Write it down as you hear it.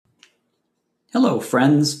Hello,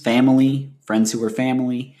 friends, family, friends who are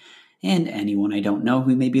family, and anyone I don't know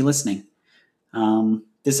who may be listening.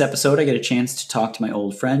 This episode, I get a chance to talk to my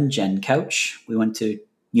old friend, Jen Couch. We went to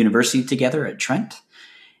university together at Trent,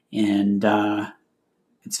 and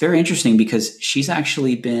it's very interesting because she's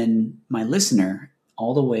actually been my listener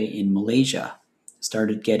all the way in Malaysia.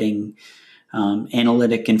 Started getting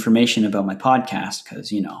analytic information about my podcast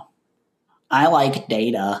because, I like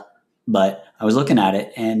data, but I was looking at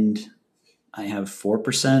it and I have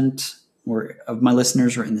 4% of my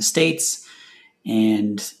listeners are in the States,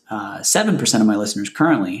 and 7% of my listeners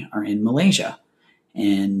currently are in Malaysia.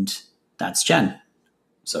 And that's Jen.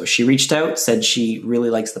 So she reached out, said she really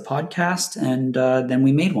likes the podcast, and then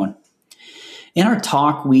we made one. In our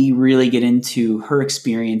talk, we really get into her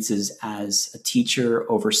experiences as a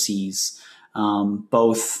teacher overseas,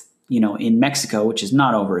 both in Mexico, which is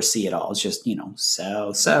not over a sea at all. It's just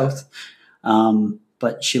south.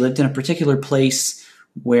 But she lived in a particular place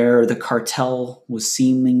where the cartel was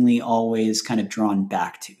seemingly always kind of drawn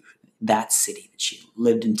back to, that city that she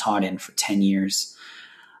lived and taught in for 10 years.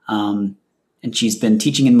 And she's been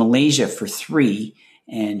teaching in Malaysia for 3,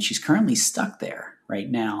 and she's currently stuck there right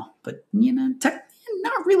now. But,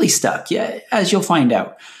 not really stuck, as you'll find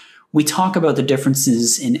out. We talk about the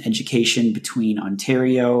differences in education between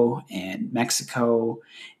Ontario and Mexico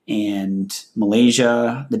and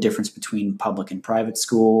Malaysia, the difference between public and private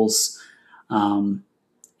schools, and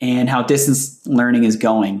how distance learning is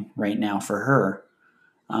going right now for her.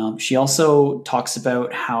 She also talks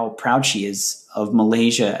about how proud she is of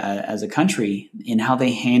Malaysia as a country and how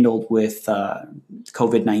they handled with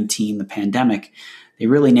COVID-19, the pandemic. They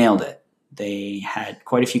really nailed it. They had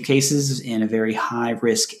quite a few cases in a very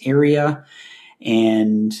high-risk area,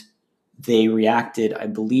 and they reacted, I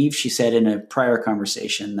believe she said in a prior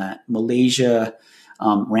conversation that Malaysia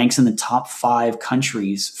ranks in the top 5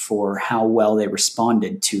 countries for how well they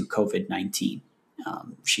responded to COVID-19.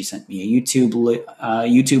 She sent me a YouTube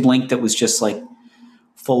link that was just like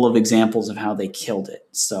full of examples of how they killed it.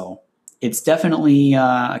 So it's definitely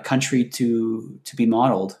a country to be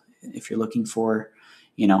modeled if you're looking for,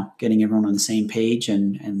 getting everyone on the same page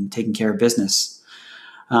and taking care of business.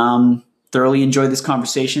 Thoroughly enjoyed this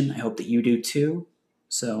conversation. I hope that you do too.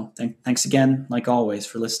 So thanks again, like always,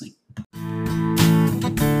 for listening.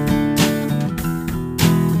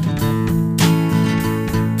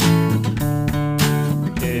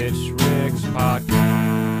 It's Rick's podcast.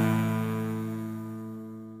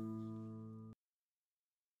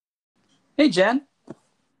 Hey, Jen.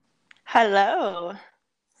 Hello.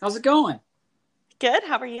 How's it going? Good.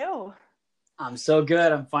 How are you? I'm so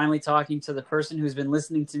good. I'm finally talking to the person who's been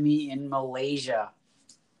listening to me in Malaysia.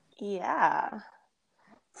 Yeah.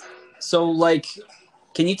 So,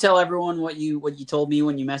 can you tell everyone what you told me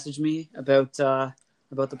when you messaged me about the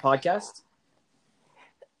podcast?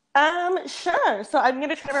 Sure. So I'm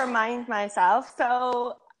gonna try to remind myself.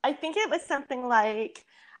 So I think it was something like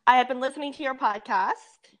I had been listening to your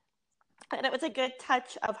podcast, and it was a good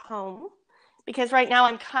touch of home because right now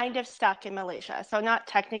I'm kind of stuck in Malaysia. So not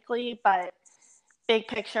technically, but big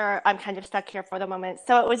picture, I'm kind of stuck here for the moment.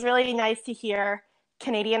 So it was really nice to hear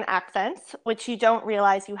Canadian accents, which you don't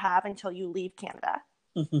realize you have until you leave Canada.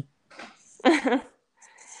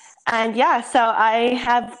 And yeah, so I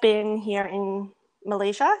have been here in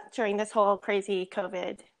Malaysia during this whole crazy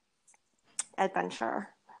COVID adventure.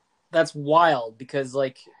 That's wild because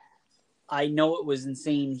I know it was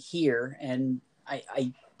insane here, and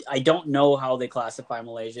I don't know how they classify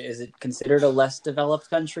Malaysia. Is it considered a less developed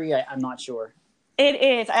country? I'm not sure. It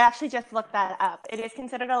is. I actually just looked that up. It is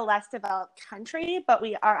considered a less developed country, but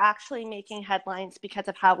we are actually making headlines because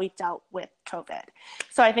of how we dealt with COVID.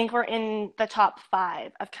 So I think we're in the top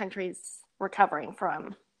 5 of countries recovering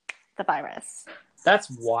from the virus. That's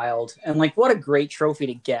wild. And what a great trophy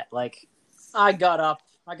to get. I got up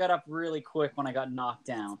really quick when I got knocked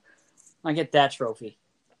down. I get that trophy.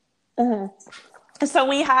 Mm-hmm. So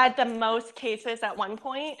we had the most cases at one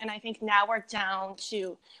point, and I think now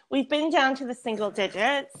we've been down to the single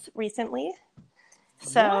digits recently.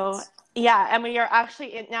 So What? yeah, and we are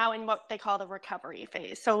actually now in what they call the recovery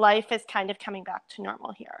phase. So life is kind of coming back to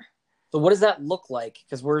normal here. So what does that look like?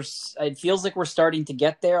 Because it feels like we're starting to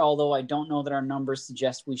get there, although I don't know that our numbers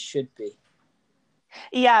suggest we should be.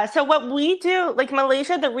 Yeah, so what we do,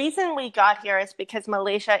 Malaysia, the reason we got here is because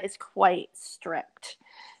Malaysia is quite strict.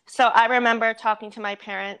 So I remember talking to my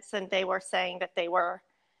parents, and they were saying that they were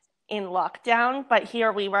in lockdown, but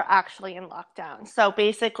here we were actually in lockdown. So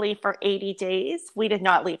basically for 80 days, we did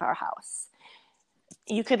not leave our house.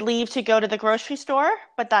 You could leave to go to the grocery store,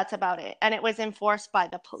 but that's about it. And it was enforced by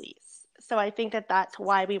the police. So I think that that's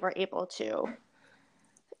why we were able to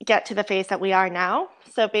get to the phase that we are now.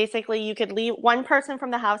 So basically, you could leave, one person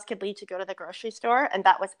from the house could leave to go to the grocery store, and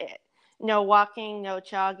that was it. No walking, no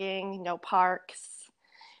jogging, no parks.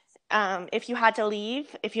 If you had to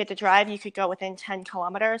leave, if you had to drive, you could go within 10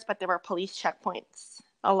 kilometers, but there were police checkpoints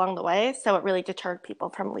along the way. So it really deterred people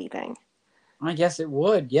from leaving. I guess it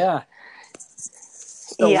would, yeah.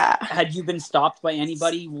 So Yeah. had you been stopped by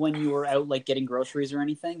anybody when you were out, like, getting groceries or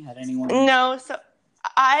anything? Had anyone? No, so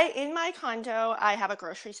in my condo, I have a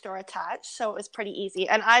grocery store attached, so it was pretty easy.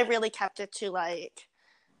 And I really kept it to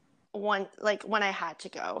when I had to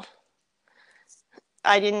go.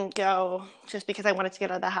 I didn't go just because I wanted to get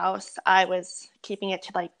out of the house. I was keeping it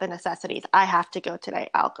to the necessities. I have to go today.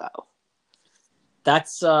 I'll go.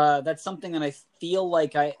 That's something that I feel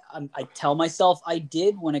like I tell myself I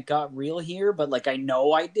did when it got real here, but I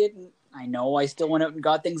know I didn't. I know I still went out and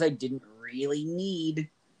got things I didn't really need.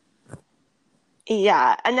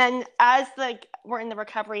 Yeah, and then as we're in the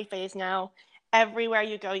recovery phase now, everywhere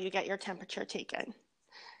you go, you get your temperature taken.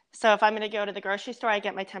 So if I'm going to go to the grocery store, I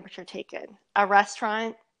get my temperature taken. A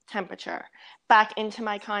restaurant, temperature. Back into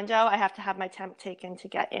my condo, I have to have my temp taken to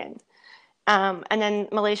get in. And then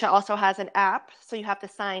Malaysia also has an app, so you have to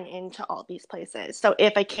sign into all these places. So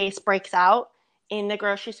if a case breaks out in the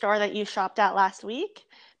grocery store that you shopped at last week,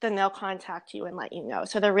 then they'll contact you and let you know.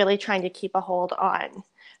 So they're really trying to keep a hold on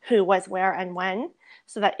who was where and when,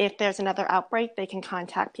 so that if there's another outbreak, they can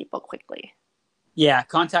contact people quickly. Yeah,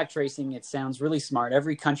 contact tracing, it sounds really smart.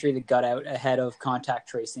 Every country that got out ahead of contact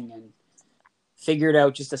tracing and figured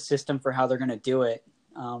out just a system for how they're going to do it,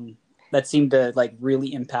 that seemed to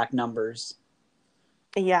really impact numbers.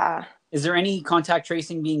 Yeah. Is there any contact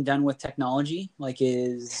tracing being done with technology?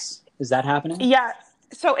 Is that happening? Yeah.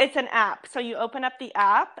 So it's an app. So you open up the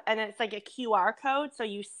app and it's like a QR code. So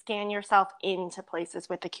you scan yourself into places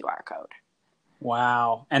with the QR code.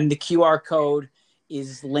 Wow. And the QR code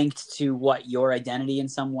is linked to what, your identity in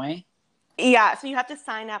some way? Yeah. So you have to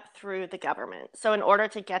sign up through the government. So in order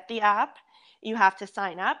to get the app, you have to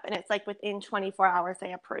sign up, and it's within 24 hours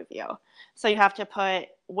they approve you. So you have to put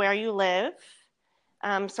where you live,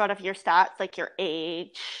 sort of your stats, like your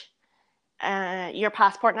age, your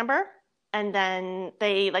passport number. And then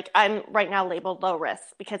I'm right now labeled low risk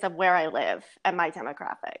because of where I live and my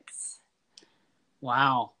demographics.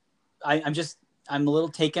 Wow. I'm a little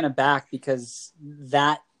taken aback because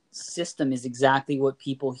that system is exactly what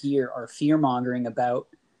people here are fear-mongering about.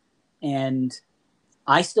 And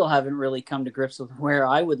I still haven't really come to grips with where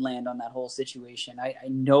I would land on that whole situation. I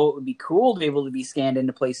know it would be cool to be able to be scanned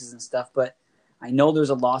into places and stuff, but I know there's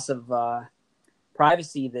a loss of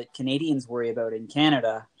privacy that Canadians worry about in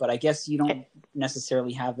Canada, but I guess you don't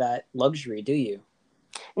necessarily have that luxury, do you?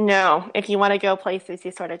 No. If you want to go places,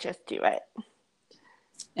 you sort of just do it.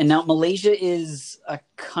 And now Malaysia is a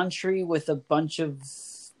country with a bunch of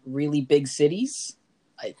really big cities.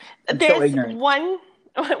 There's so ignorant.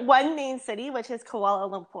 One main city, which is Kuala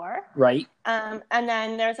Lumpur. Right. And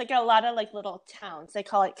then there's a lot of little towns. They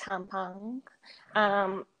call it kampung.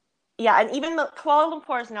 Yeah, and even Kuala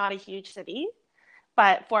Lumpur is not a huge city,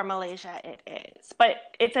 but for Malaysia it is. But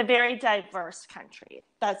it's a very diverse country.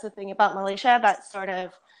 That's the thing about Malaysia. That's sort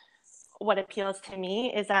of what appeals to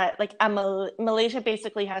me, is that Malaysia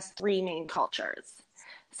basically has three main cultures.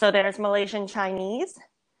 So there's Malaysian Chinese,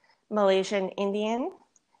 Malaysian Indian,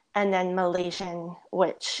 and then Malaysian,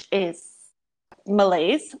 which is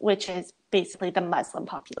Malays, which is basically the Muslim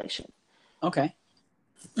population. Okay.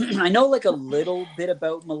 I know a little bit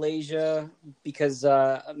about Malaysia because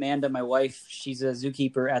Amanda, my wife, she's a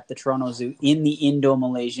zookeeper at the Toronto Zoo in the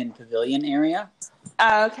Indo-Malaysian Pavilion area.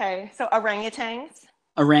 Okay. So orangutans,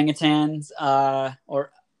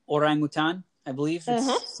 or orangutan, I believe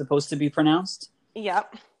it's supposed to be pronounced.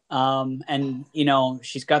 Yep. And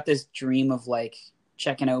she's got this dream of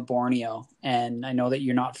checking out Borneo, and I know that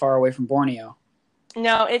you're not far away from Borneo.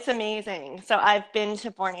 No, it's amazing. So I've been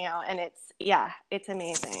to Borneo, and it's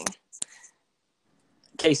amazing.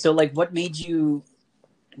 Okay, so what made you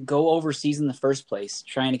go overseas in the first place,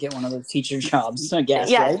 trying to get one of those teacher jobs, I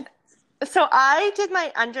guess, right? So I did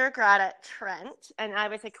my undergrad at Trent, and I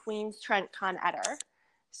was a Queen's Trent Con Eder.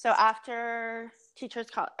 So after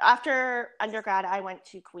undergrad, I went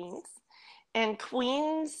to Queen's, and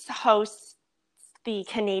Queen's hosts the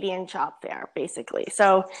Canadian job fair, basically.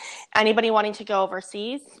 So anybody wanting to go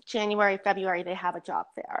overseas, January, February, they have a job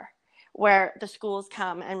fair where the schools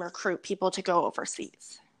come and recruit people to go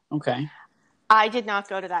overseas. Okay. I did not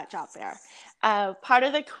go to that job fair. Part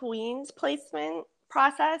of the Queen's placement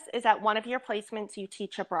process is that one of your placements you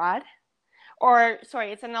teach abroad,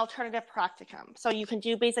 it's an alternative practicum. So you can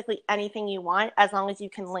do basically anything you want as long as you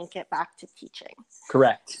can link it back to teaching.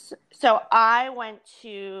 Correct. So I went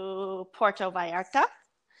to Puerto Vallarta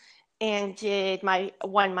and did my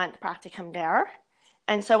 1 month practicum there.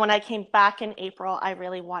 And so when I came back in April, I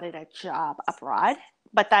really wanted a job abroad.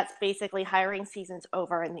 But that's basically hiring season's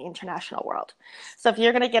over in the international world. So if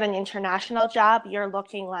you're going to get an international job, you're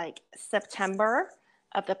looking like September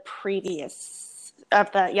of the previous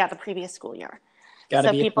school year. Gotta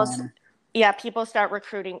So be a planner. people start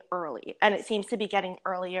recruiting early, and it seems to be getting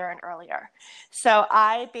earlier and earlier. So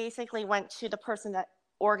I basically went to the person that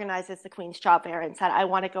organizes the Queen's Job Fair and said, I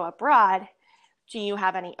want to go abroad. Do you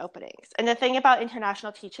have any openings? And the thing about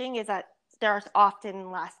international teaching is that there's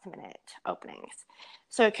often last minute openings.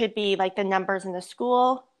 So it could be like the numbers in the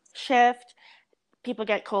school shift, people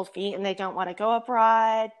get cold feet and they don't want to go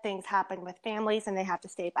abroad, things happen with families and they have to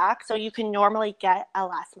stay back. So you can normally get a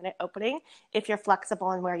last minute opening if you're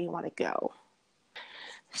flexible in where you want to go.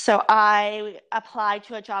 So I applied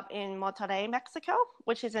to a job in Monterrey, Mexico,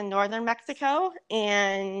 which is in northern Mexico,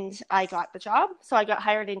 and I got the job. So I got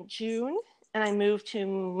hired in June and I moved to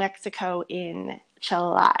Mexico in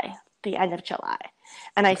July, the end of July.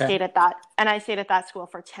 And I stayed at that school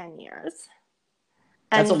for 10 years.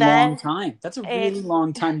 That's And a then long time. That's a really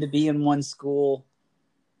long time to be in one school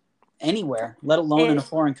anywhere, let alone in a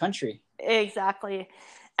foreign country. Exactly.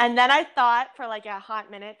 And then I thought for like a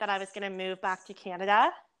hot minute that I was going to move back to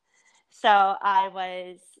Canada. So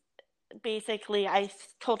I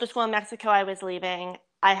told the school in Mexico I was leaving.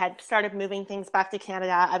 I had started moving things back to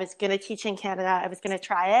Canada. I was going to teach in Canada. I was going to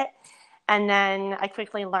try it. And then I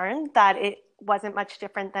quickly learned that it wasn't much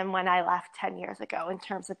different than when I left 10 years ago in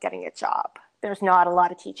terms of getting a job. There's not a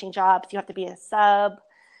lot of teaching jobs. You have to be a sub.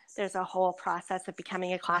 There's a whole process of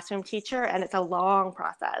becoming a classroom teacher, and it's a long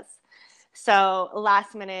process. So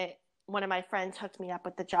last minute, one of my friends hooked me up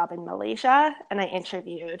with the job in Malaysia, and I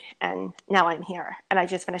interviewed, and now I'm here. And I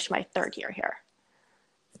just finished my 3rd year here.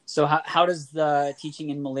 So how does the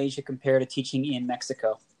teaching in Malaysia compare to teaching in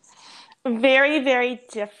Mexico? Very, very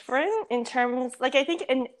different in terms, like I think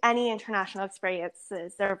in any international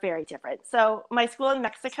experiences, they're very different. So my school in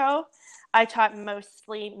Mexico, I taught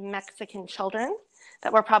mostly Mexican children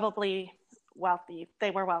that were probably wealthy.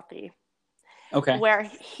 They were wealthy. Okay. Where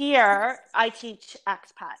here, I teach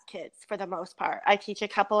expat kids for the most part. I teach a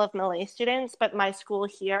couple of Malay students, but my school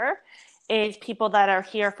here is people that are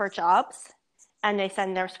here for jobs, and they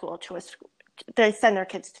send their kids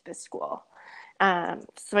to this school.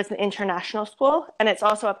 So it's an international school, and it's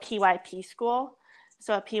also a PYP school.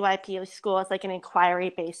 So a PYP school is like an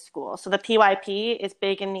inquiry-based school. So the PYP is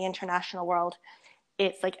big in the international world.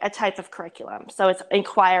 It's like a type of curriculum. So it's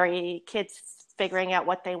inquiry, kids figuring out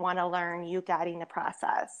what they want to learn, you guiding the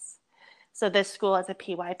process. So this school is a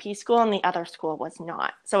PYP school, and the other school was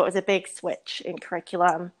not. So it was a big switch in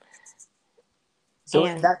curriculum. So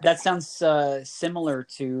that sounds similar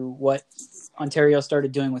to what Ontario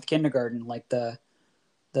started doing with kindergarten, like the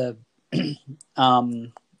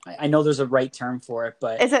I know there's a right term for it,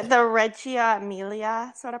 but is it the Regia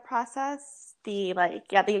Emilia sort of process? The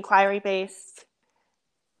inquiry based.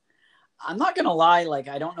 I'm not gonna lie, like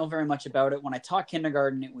I don't know very much about it. When I taught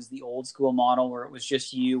kindergarten, it was the old school model where it was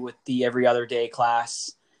just you with the every other day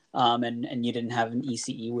class, and you didn't have an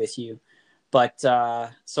ECE with you. But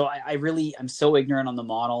so I'm so ignorant on the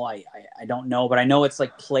model. I don't know, but I know it's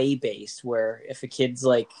like play based, where if a kid's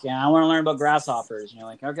like, I want to learn about grasshoppers, and you're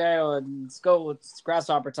like, okay, well, let's go, it's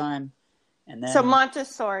grasshopper time, and then so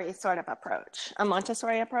Montessori sort of approach, a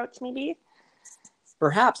Montessori approach, maybe.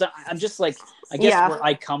 Perhaps I'm just like, I guess where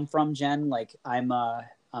I come from, Jen. Like I'm a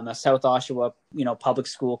South Oshawa, public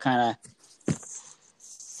school kind of.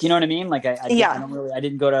 Do you know what I mean? Like I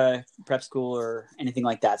didn't go to prep school or anything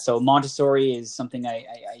like that. So Montessori is something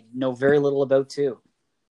I know very little about too.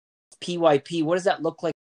 PYP, what does that look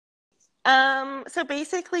like? So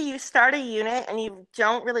basically you start a unit and you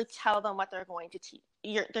don't really tell them what they're going to teach.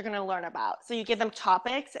 They're going to learn about. So you give them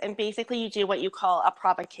topics, and basically you do what you call a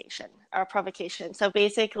provocation. So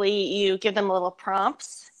basically you give them little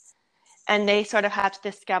prompts, and they sort of have to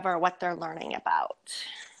discover what they're learning about.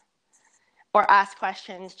 Or ask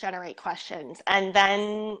questions, generate questions. And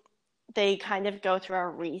then they kind of go through a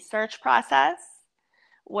research process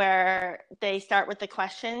where they start with the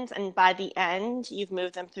questions, and by the end, you've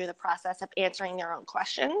moved them through the process of answering their own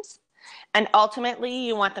questions. And ultimately,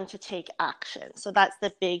 you want them to take action. So that's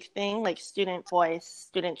the big thing, like student voice,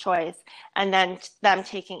 student choice, and then them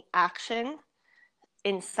taking action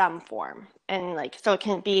in some form. And like, so it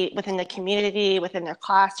can be within the community, within their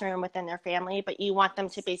classroom, within their family, but you want them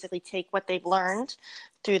to basically take what they've learned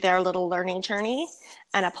through their little learning journey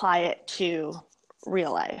and apply it to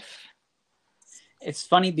real life. It's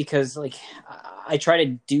funny because like I try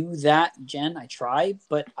to do that, Jen. I try,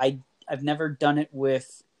 but I've never done it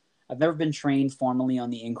with. I've never been trained formally on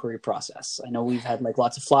the inquiry process. I know we've had like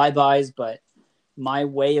lots of flybys, but my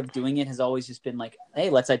way of doing it has always just been like, hey,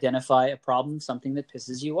 let's identify a problem, something that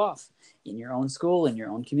pisses you off in your own school, in your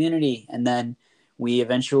own community, and then we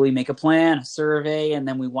eventually make a plan, a survey, and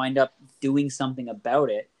then we wind up doing something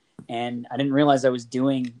about it. And I didn't realize I was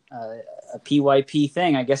doing a PYP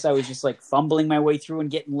thing. I guess I was just like fumbling my way through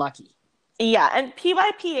and getting lucky. Yeah, and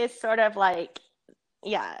PYP is sort of like,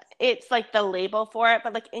 yeah, it's like the label for it,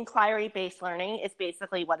 but like inquiry-based learning is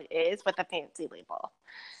basically what it is with a fancy label.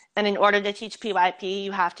 And in order to teach PYP,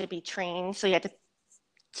 you have to be trained. So you have to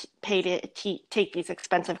pay to take these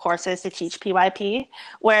expensive courses to teach PYP,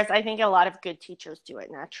 whereas I think a lot of good teachers do it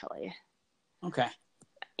naturally. Okay.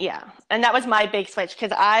 Yeah, and that was my big switch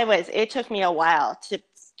because it took me a while to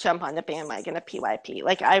jump on the bandwagon of PYP.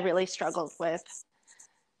 Like I really struggled with,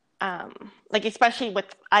 like especially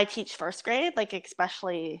with, I teach first grade, like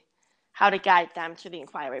especially how to guide them through the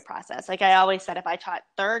inquiry process. Like I always said, if I taught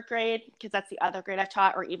third grade, because that's the other grade I've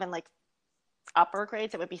taught, or even like upper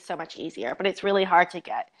grades, it would be so much easier. But it's really hard to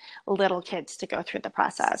get little kids to go through the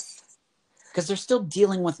process. Because they're still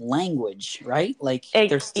dealing with language, right? Like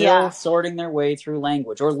they're still Yeah, sorting their way through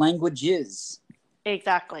language or languages.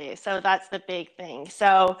 exactly. So that's the big thing.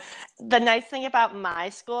 So the nice thing about my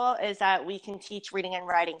school is that we can teach reading and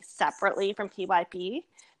writing separately from PYP.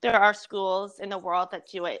 There are schools in the world that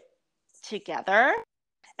do it together.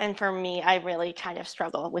 And for me, I really kind of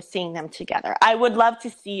struggle with seeing them together. I would love to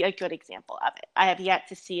see a good example of it. I have yet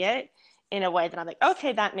to see it in a way that I'm like,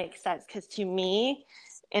 okay, that makes sense. Because to me,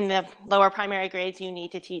 in the lower primary grades, you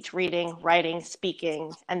need to teach reading, writing,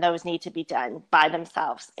 speaking, and those need to be done by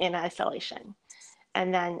themselves in isolation.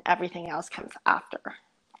 And then everything else comes after.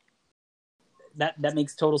 That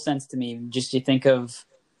makes total sense to me. Just you think of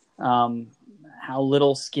how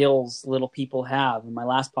little skills little people have. In my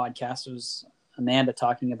last podcast was Amanda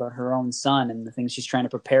talking about her own son and the things she's trying to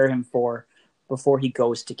prepare him for before he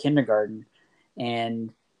goes to kindergarten.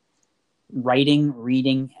 And writing,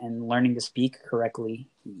 reading, and learning to speak correctly,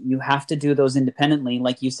 you have to do those independently,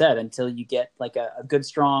 like you said, until you get like a good,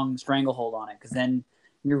 strong stranglehold on it. Because then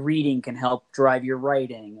your reading can help drive your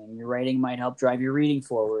writing, and your writing might help drive your reading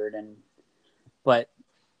forward. But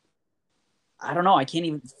I don't know. I can't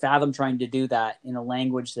even fathom trying to do that in a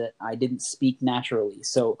language that I didn't speak naturally.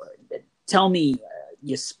 So tell me,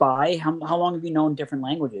 you spy, how long have you known different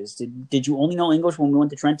languages? Did you only know English when we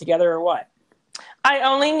went to Trent together, or what? I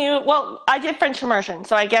only knew, well, I did French immersion,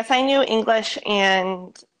 so I guess I knew English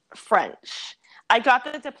and French. I got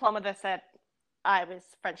the diploma that said I was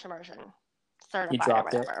French immersion You certified or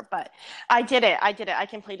dropped it. whatever, but I did it. I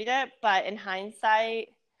completed it, but in hindsight,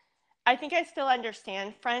 I think I still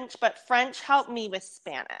understand French, but French helped me with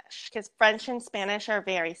Spanish because French and Spanish are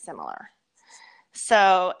very similar.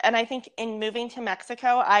 So, and I think in moving to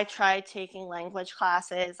Mexico, I tried taking language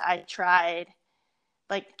classes. I tried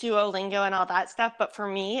like Duolingo and all that stuff. But for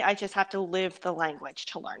me, I just have to live the language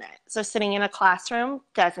to learn it. So sitting in a classroom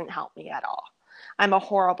doesn't help me at all. I'm a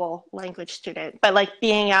horrible language student, but like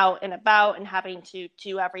being out and about and having to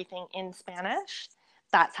do everything in Spanish,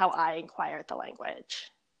 that's how I acquired the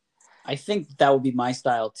language. I think that would be my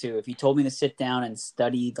style too. If you told me to sit down and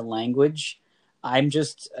study the language, I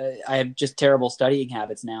have just terrible studying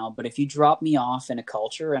habits now. But if you drop me off in a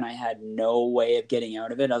culture and I had no way of getting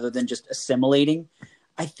out of it other than just assimilating,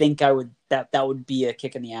 I think I would, that would be a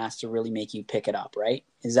kick in the ass to really make you pick it up, right?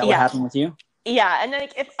 Is that what Yeah. happened with you? Yeah. And then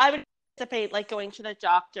like, if I would anticipate like going to the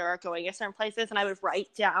doctor or going to certain places and I would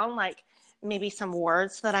write down like maybe some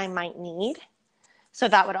words that I might need. So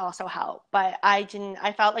that would also help. But I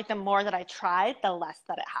felt like the more that I tried, the less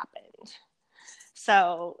that it happened.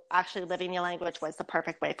 So actually living the language was the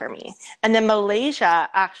perfect way for me. And then Malaysia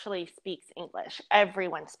actually speaks English.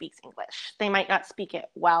 Everyone speaks English. They might not speak it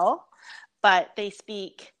well, but they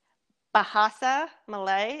speak Bahasa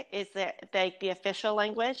Malay is the official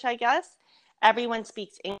language, I guess. Everyone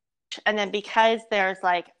speaks English. And then because there's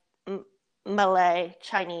like Malay,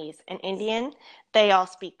 Chinese, and Indian, they all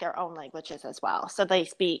speak their own languages as well. So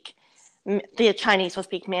the Chinese will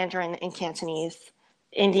speak Mandarin and Cantonese.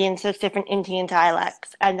 Indians have different Indian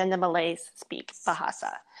dialects, and then the Malays speak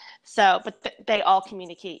Bahasa. So, but they all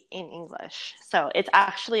communicate in English. So it's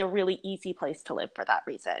actually a really easy place to live for that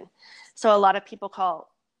reason. So a lot of people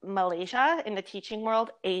call Malaysia in the teaching world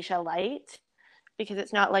Asia Light because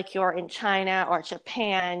it's not like you're in China or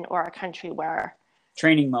Japan or a country where,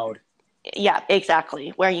 Training mode. yeah, exactly,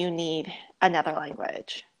 where you need another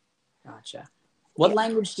language. Gotcha. What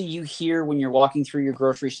language do you hear when you're walking through your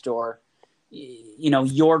grocery store?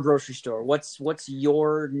 Your grocery store. What's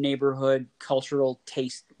your neighborhood cultural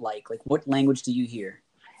taste like? Like, what language do you hear?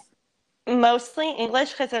 Mostly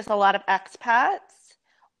English because there's a lot of expats,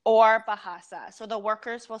 or Bahasa. So the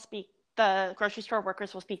grocery store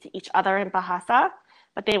workers will speak to each other in Bahasa,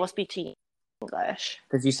 but they will speak to you in English.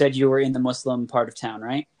 Because you said you were in the Muslim part of town,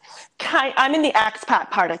 right? I'm in the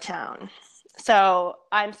expat part of town. So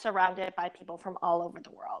I'm surrounded by people from all over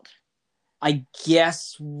the world. I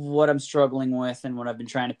guess what I'm struggling with and what I've been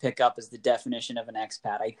trying to pick up is the definition of an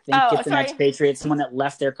expat. I think it's an expatriate, someone that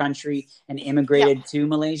left their country and immigrated to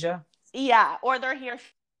Malaysia. Yeah, or they're here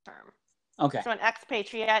term. Okay. So an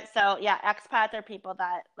expatriate. So yeah, expats are people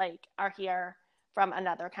that like are here from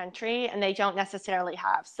another country and they don't necessarily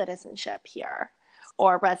have citizenship here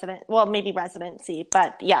or maybe residency,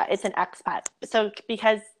 but yeah, it's an expat. So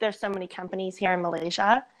because there's so many companies here in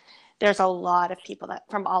Malaysia, there's a lot of people that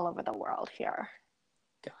from all over the world here.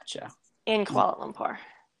 Gotcha. In Kuala Lumpur.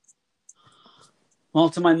 Well,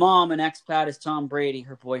 to my mom, an expat is Tom Brady,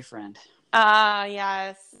 her boyfriend.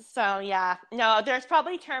 Yes. So yeah, no, there's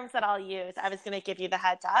probably terms that I'll use. I was going to give you the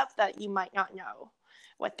heads up that you might not know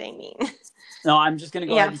what they mean. No, I'm just going to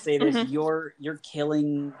go ahead and say this. Mm-hmm. You're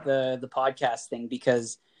killing the podcast thing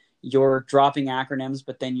because you're dropping acronyms,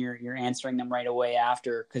 but then you're answering them right away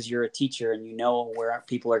after because you're a teacher and you know where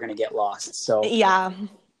people are going to get lost. So yeah,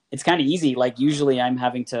 it's kind of easy. Like usually I'm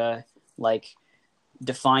having to like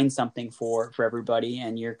define something for everybody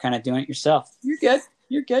and you're kind of doing it yourself.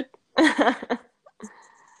 You're good.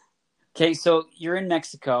 Okay, so you're in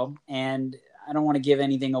Mexico, and I don't want to give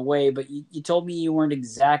anything away, but you told me you weren't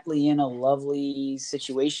exactly in a lovely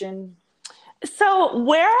situation. So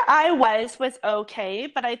where I was okay,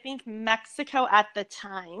 but I think Mexico at the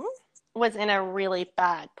time was in a really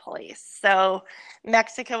bad place. So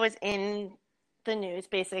Mexico was in the news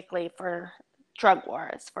basically for drug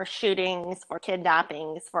wars, for shootings, for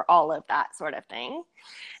kidnappings, for all of that sort of thing.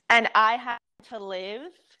 And I had to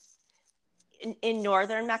live in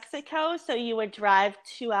northern Mexico, so you would drive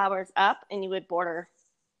 2 hours up and you would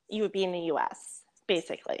be in the US,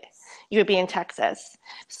 basically. You would be in Texas.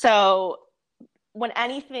 So when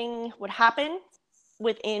anything would happen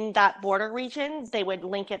within that border region, they would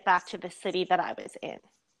link it back to the city that I was in.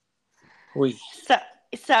 Oui.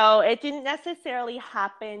 So it didn't necessarily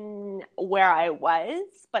happen where I was,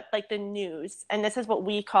 but like the news, and this is what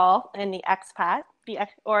we call in the expat,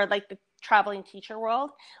 or like the traveling teacher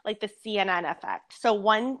world, like the CNN effect. So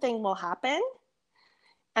one thing will happen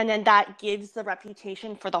and then that gives the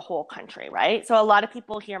reputation for the whole country, right? So a lot of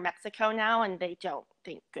people hear Mexico now and they don't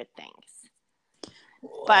think good things.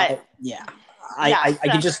 But I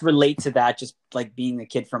can just relate to that, just like being the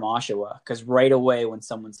kid from Oshawa, because right away when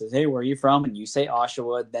someone says, hey, where are you from? And you say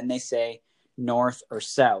Oshawa, then they say north or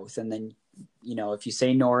south. And then, if you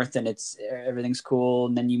say north and everything's cool,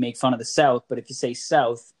 and then you make fun of the south. But if you say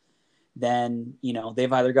south, then,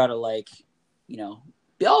 they've either got to oh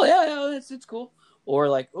yeah, it's cool. Or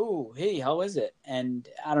like, oh, hey, how is it? And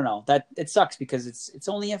I don't know, that it sucks because it's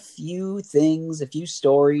only a few things, a few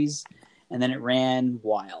stories, and then it ran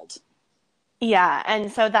wild. Yeah,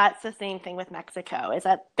 and so that's the same thing with Mexico, is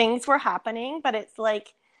that things were happening, but it's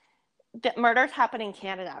like the murders happen in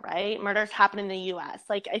Canada, right? Murders happen in the US.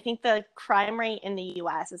 Like I think the crime rate in the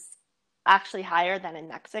US is actually higher than in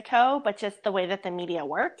Mexico, but just the way that the media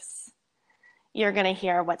works, you're going to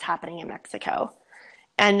hear what's happening in Mexico.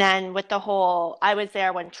 And then with I was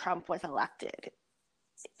there when Trump was elected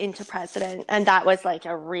into president, and that was like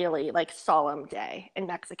a really like solemn day in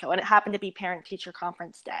Mexico, and it happened to be parent-teacher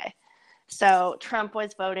conference day. So Trump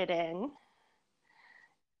was voted in,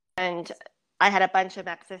 and I had a bunch of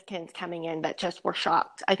Mexicans coming in that just were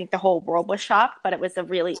shocked. I think the whole world was shocked, but it was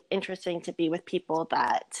really interesting to be with people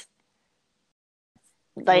that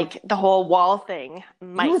like the whole wall thing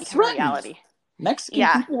might be reality.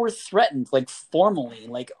 Mexican people were threatened, like formally,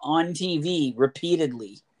 like on TV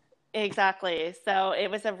repeatedly. Exactly. So it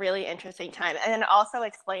was a really interesting time. And then also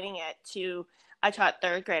explaining it I taught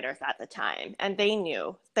third graders at the time, and they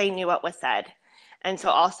knew what was said. And so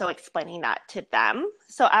also explaining that to them.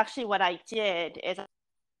 So actually what I did is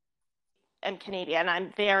I'm Canadian.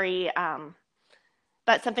 I'm very,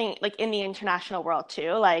 that's something like in the international world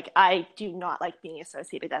too. Like I do not like being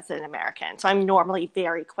associated as an American. So I'm normally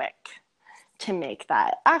very quick to make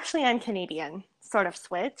that. Actually, I'm Canadian. sort of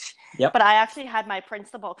switch. Yep. But I actually had my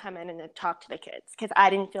principal come in and talk to the kids because I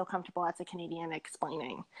didn't feel comfortable as a Canadian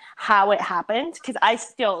explaining how it happened, because I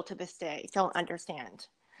still to this day don't understand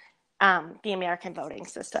the American voting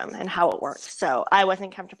system and how it works. So I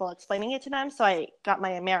wasn't comfortable explaining it to them. So I got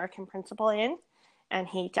my American principal in, and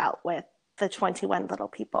he dealt with the 21 little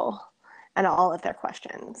people and all of their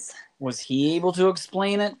questions. Was he able to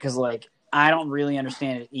explain it? Because, like, I don't really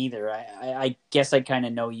understand it either. I guess I kind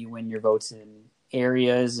of know you win your votes in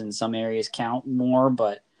areas, and some areas count more,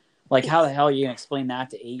 but, like, how the hell are you going to explain that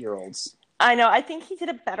to 8-year-olds? I know. I think he did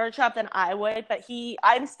a better job than I would, but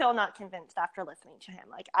I'm still not convinced after listening to him.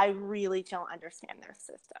 Like, I really don't understand their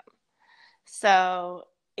system. So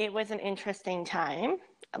it was an interesting time.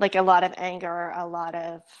 Like, a lot of anger,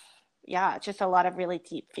 just a lot of really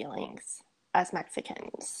deep feelings as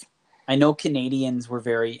Mexicans. I know Canadians were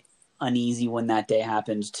very uneasy when that day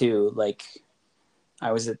happened too. Like,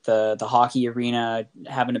 I was at the hockey arena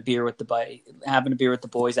having a beer with the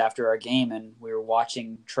boys after our game, and we were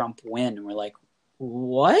watching Trump win, and we're like,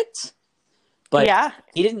 what? But yeah,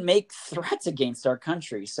 he didn't make threats against our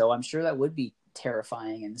country, so I'm sure that would be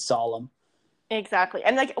terrifying and solemn. exactly.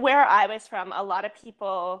 And like where I was from, a lot of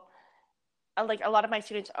people, like a lot of my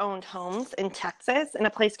students owned homes in Texas in a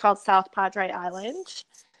place called South Padre Island.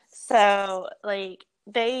 So like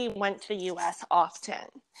they went to the US often.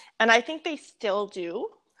 And I think they still do.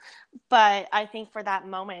 But I think for that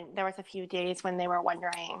moment, there was a few days when they were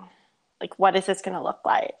wondering, like, what is this going to look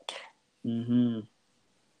like? Mm-hmm.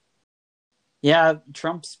 Yeah,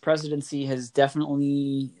 Trump's presidency has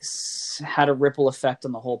definitely had a ripple effect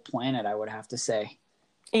on the whole planet, I would have to say.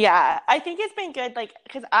 Yeah, I think it's been good, like,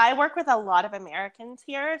 because I work with a lot of Americans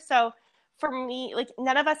here. So for me, like,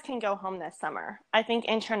 none of us can go home this summer. I think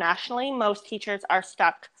internationally, most teachers are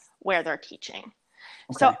stuck where they're teaching.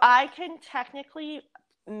 Okay. So I can technically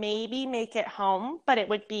maybe make it home, but it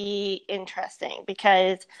would be interesting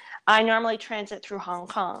because I normally transit through Hong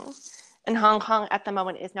Kong, and Hong Kong at the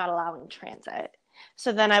moment is not allowing transit.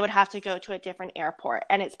 So then I would have to go to a different airport,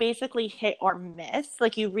 and it's basically hit or miss.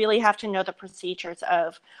 Like you really have to know the procedures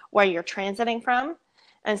of where you're transiting from.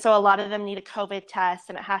 And so a lot of them need a COVID test,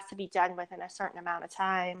 and it has to be done within a certain amount of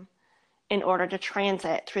time in order to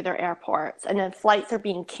transit through their airports. And then flights are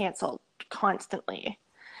being canceled constantly.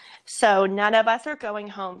 So none of us are going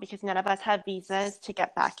home because none of us have visas to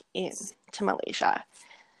get back in to Malaysia.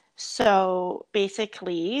 So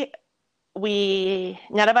basically,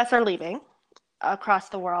 none of us are leaving across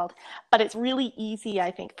the world, but it's really easy,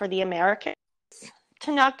 I think, for the Americans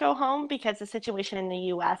to not go home because the situation in the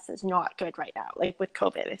US is not good right now, like with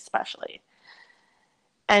COVID especially.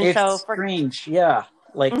 And it's so strange, yeah.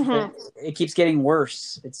 Like it keeps getting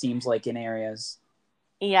worse, it seems like, in areas.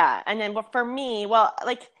 Yeah, and then for me, well,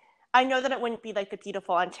 like I know that it wouldn't be like the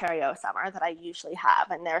beautiful Ontario summer that I usually have,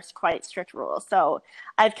 and there's quite strict rules. So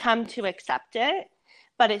I've come to accept it,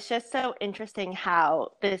 but it's just so interesting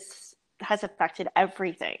how this has affected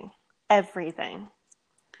everything. Everything.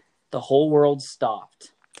 The whole world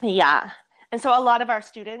stopped. Yeah. And so a lot of our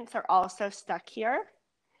students are also stuck here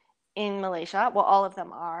in Malaysia. Well, all of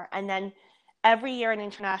them are. And then every year in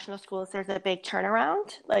international schools, there's a big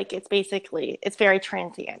turnaround. Like it's very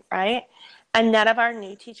transient, right? And none of our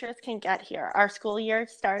new teachers can get here. Our school year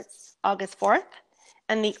starts August 4th,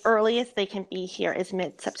 and the earliest they can be here is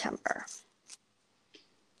mid-September.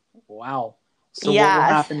 Wow. So what will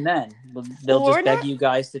happen then? They'll just beg you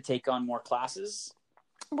guys to take on more classes?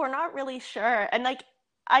 We're not really sure. And like,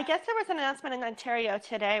 I guess there was an announcement in Ontario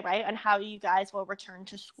today, right, on how you guys will return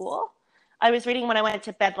to school. I was reading when I went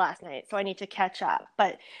to bed last night, so I need to catch up.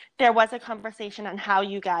 But there was a conversation on how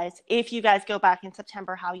you guys, if you guys go back in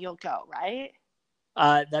September, how you'll go, right?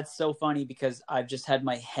 That's so funny because I've just had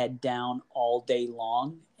my head down all day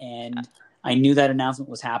long, and I knew that announcement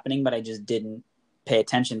was happening, but I just didn't pay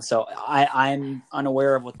attention. So I'm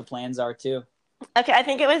unaware of what the plans are too. Okay, I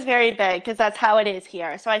think it was very big because that's how it is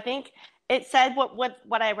here. So I think it said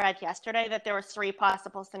what I read yesterday, that there were 3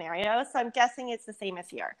 possible scenarios. So I'm guessing it's the same as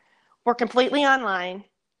here. We're completely online,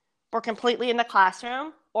 we're completely in the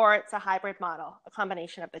classroom, or it's a hybrid model, a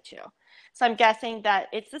combination of the two. So I'm guessing that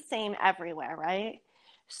it's the same everywhere, right?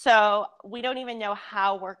 So we don't even know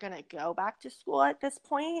how we're going to go back to school at this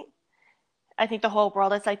point. I think the whole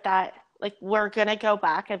world is like that. Like, we're going to go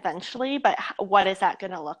back eventually, but what is that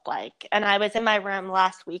going to look like? And I was in my room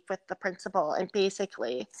last week with the principal, and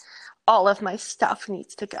basically all of my stuff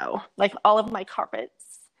needs to go. Like, all of my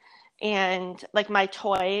carpets and, like, my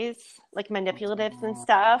toys, like, manipulatives and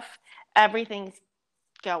stuff, everything's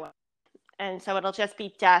going. And so it'll just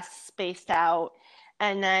be desks spaced out.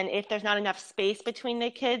 And then if there's not enough space between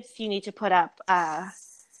the kids, you need to put up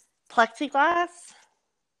plexiglass.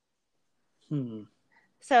 Hmm.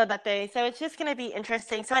 So it's just going to be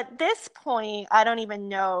interesting. So at this point, I don't even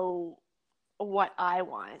know what I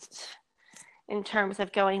want in terms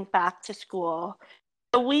of going back to school.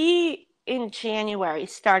 So we, in January,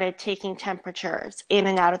 started taking temperatures in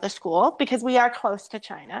and out of the school because we are close to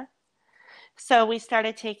China. So we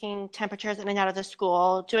started taking temperatures in and out of the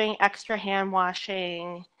school, doing extra hand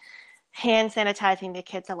washing, hand sanitizing the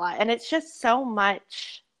kids a lot. And it's just so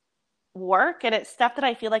much work, and it's stuff that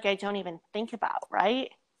I feel like I don't even think about,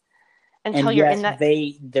 right? Until And you're yet in that.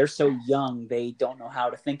 they're so young, they don't know how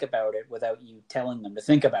to think about it without you telling them to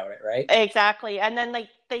think about it, right? Exactly. And then like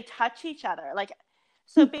they touch each other. Like,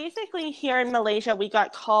 so basically here in Malaysia, we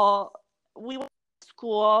went to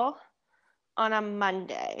school on a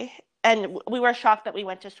Monday, and we were shocked that we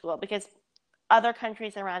went to school because other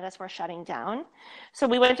countries around us were shutting down. So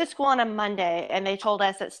we went to school on a Monday, and they told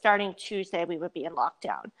us that starting Tuesday we would be in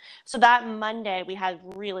lockdown. So that Monday we had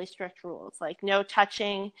really strict rules, like no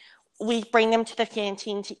touching. We bring them to the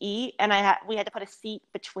canteen to eat, and we had to put a seat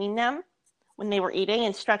between them when they were eating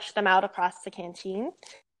and stretch them out across the canteen.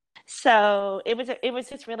 So it was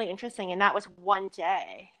just really interesting, and that was one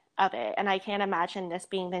day of it. And I can't imagine this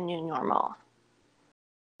being the new normal.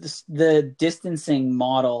 The distancing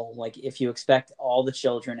model, like if you expect all the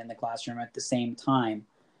children in the classroom at the same time,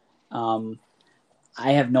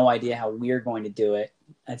 I have no idea how we're going to do it.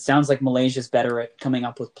 It sounds like Malaysia's better at coming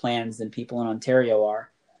up with plans than people in Ontario are.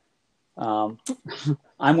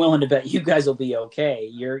 I'm willing to bet you guys will be okay.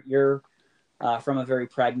 You're from a very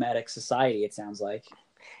pragmatic society, it sounds like.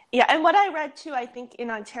 Yeah, and what I read too, I think in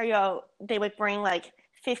Ontario they would bring like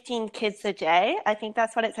 15 kids a day. I think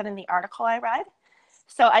that's what it said in the article I read.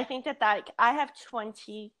 So I think that I have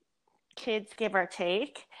 20 kids, give or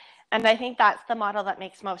take, and I think that's the model that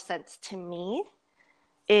makes most sense to me,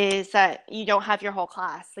 is that you don't have your whole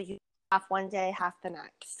class. So you half one day, half the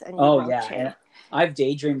next, and you Yeah, rotate. and I've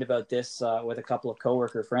daydreamed about this with a couple of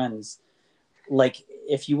coworker friends. Like,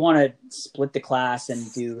 if you want to split the class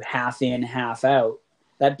and do half in, half out,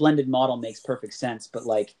 that blended model makes perfect sense. But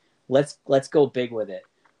like, let's go big with it.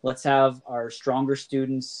 Let's have our stronger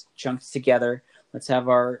students chunked together. Let's have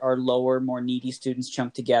our lower, more needy students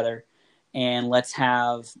chunked together. And let's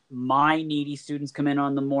have my needy students come in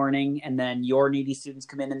on the morning, and then your needy students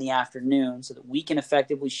come in the afternoon, so that we can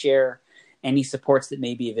effectively share any supports that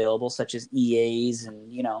may be available, such as EAs and,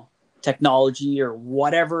 technology or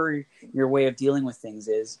whatever your way of dealing with things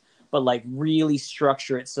is. But like, really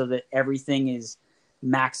structure it so that everything is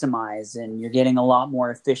maximized and you're getting a lot more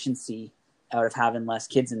efficiency out of having less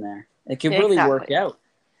kids in there. It could really work out.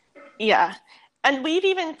 Yeah. And we've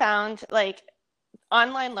even found like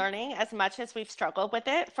online learning, as much as we've struggled with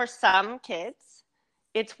it, for some kids,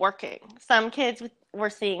 it's working. Some kids we're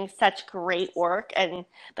seeing such great work, and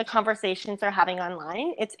the conversations they're having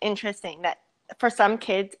online, it's interesting that for some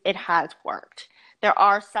kids it has worked. There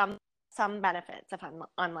are some benefits of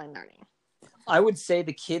online learning. I would say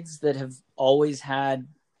the kids that I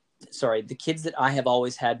have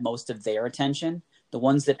always had most of their attention, the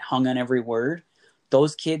ones that hung on every word,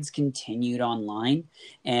 those kids continued online.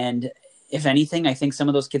 And if anything, I think some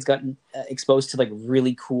of those kids got exposed to like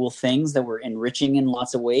really cool things that were enriching in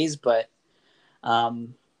lots of ways, but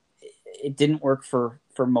it didn't work for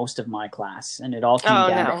most of my class, and it all came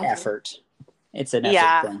down to effort. It's an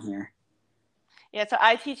effort thing here. Yeah, so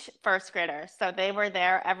I teach first graders, so they were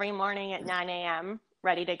there every morning at 9 a.m.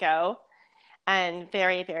 ready to go, and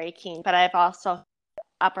very, very keen. But I've also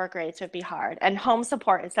upper grades would be hard, and home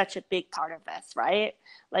support is such a big part of this, right?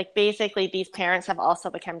 Like, basically these parents have also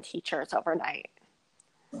become teachers overnight.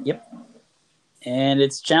 Yep. And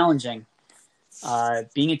it's challenging.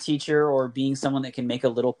 Being a teacher, or being someone that can make a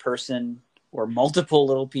little person or multiple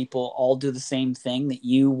little people all do the same thing that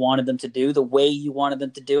you wanted them to do, the way you wanted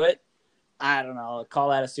them to do it, I don't know, call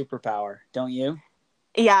that a superpower, don't you?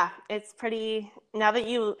 Yeah, it's pretty, now that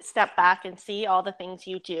you step back and see all the things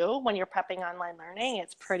you do when you're prepping online learning,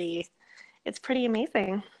 it's pretty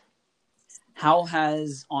amazing. How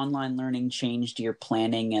has online learning changed your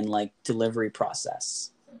planning and like delivery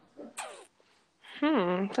process?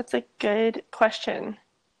 That's a good question.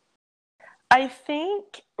 I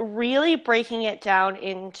think really breaking it down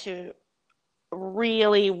into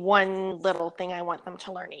really one little thing I want them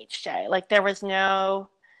to learn each day. Like, there was no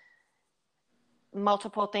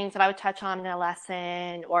multiple things that I would touch on in a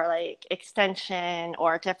lesson, or like extension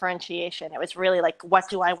or differentiation. It was really like, what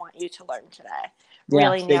do I want you to learn today?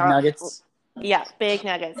 Really big nuggets. Yeah, big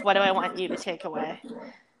nuggets. What do I want you to take away?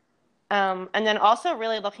 And then also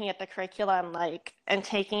really looking at the curriculum, like, and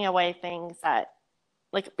taking away things that,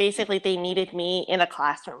 like, basically they needed me in a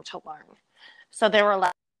classroom to learn. So there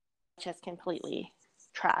were just completely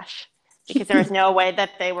trash because there was no way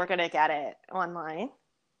that they were going to get it online.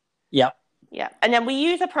 Yep. Yeah. And then we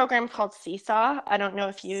use a program called Seesaw. I don't know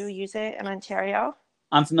if you use it in Ontario.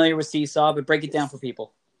 I'm familiar with Seesaw, but break it down for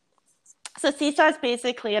people. So Seesaw is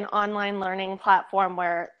basically an online learning platform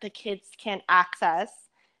where the kids can access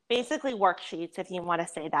basically worksheets, if you want to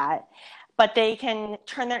say that, but they can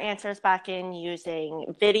turn their answers back in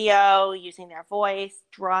using video, using their voice,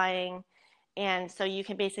 drawing, and so you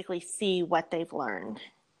can basically see what they've learned.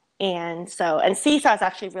 And Seesaw has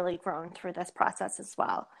actually really grown through this process as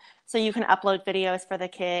well. So you can upload videos for the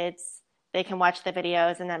kids, they can watch the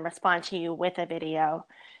videos and then respond to you with a video.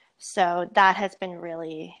 So that has been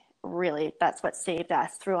really, that's what saved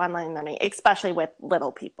us through online learning, especially with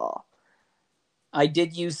little people. I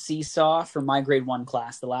did use Seesaw for my grade 1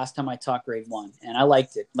 class the last time I taught grade 1, and I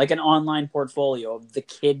liked it. Like an online portfolio of the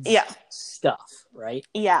kids' stuff, right?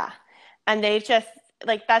 Yeah. And they've just,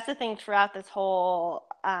 like, that's the thing throughout this whole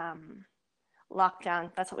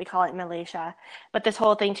lockdown. That's what we call it in Malaysia. But this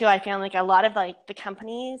whole thing, too, I feel like a lot of, like, the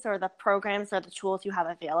companies or the programs or the tools you have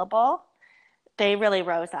available, they really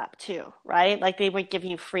rose up, too, right? Like, they would give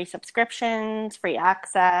you free subscriptions, free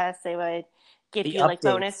access. They would give you, like,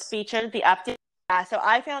 bonus features, the updates. Yeah, so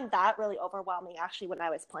I found that really overwhelming actually when I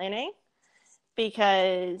was planning,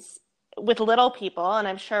 because with little people, and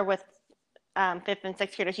I'm sure with 5th and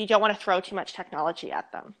 6th graders, you don't want to throw too much technology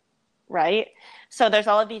at them, right? So there's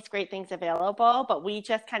all of these great things available, but we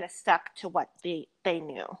just kind of stuck to what they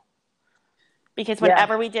knew. Because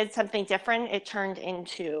whenever we did something different, it turned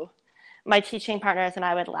into, my teaching partners and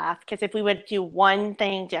I would laugh, because if we would do one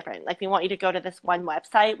thing different, like we want you to go to this one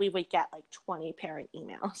website, we would get like 20 parent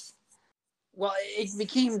emails. Well, it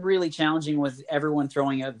became really challenging with everyone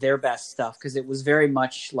throwing out their best stuff because it was very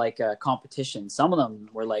much like a competition. Some of them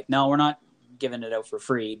were like, no, we're not giving it out for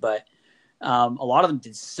free. But a lot of them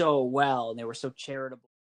did so well and they were so charitable.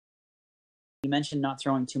 You mentioned not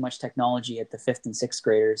throwing too much technology at the 5th and 6th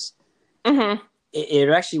graders. Mm-hmm. It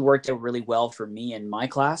actually worked out really well for me in my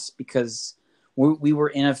class because we were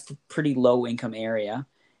in a pretty low income area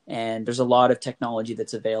and there's a lot of technology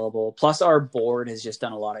that's available. Plus our board has just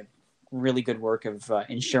done a lot of really good work of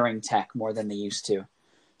ensuring tech more than they used to.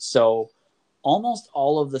 So almost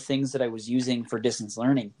all of the things that I was using for distance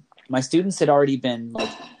learning, my students had already been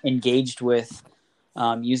like engaged with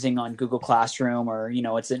using on Google Classroom, or, you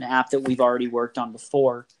know, it's an app that we've already worked on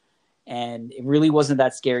before. And it really wasn't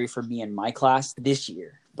that scary for me in my class this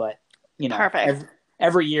year. But, you know,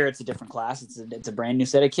 every year it's a different class. It's a brand new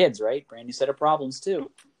set of kids, right? Brand new set of problems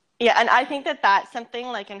too. Yeah, and I think that that's something,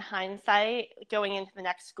 like, in hindsight, going into the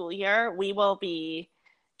next school year, we will be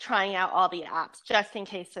trying out all the apps just in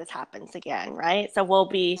case this happens again, right? So we'll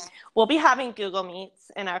be having Google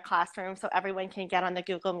Meets in our classroom so everyone can get on the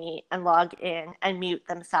Google Meet and log in and mute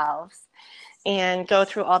themselves and go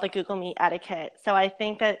through all the Google Meet etiquette. So I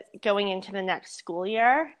think that going into the next school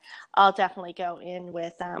year, I'll definitely go in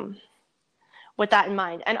with that in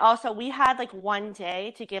mind. And also, we had like one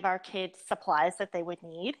day to give our kids supplies that they would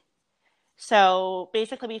need. So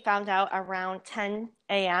basically we found out around 10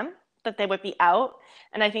 a.m. that they would be out.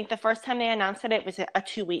 And I think the first time they announced it was a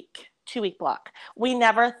two-week block. We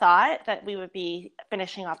never thought that we would be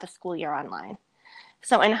finishing off the school year online.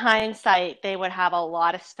 So in hindsight, they would have a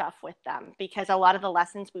lot of stuff with them because a lot of the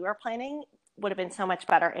lessons we were planning would have been so much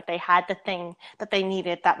better if they had the thing that they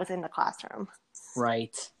needed that was in the classroom.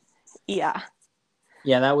 Right. Yeah.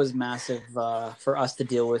 Yeah, that was massive for us to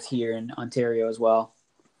deal with here in Ontario as well.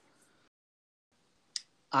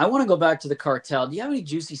 I want to go back to the cartel. Do you have any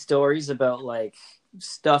juicy stories about like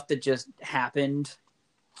stuff that just happened?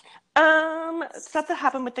 Stuff that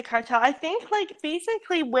happened with the cartel. I think like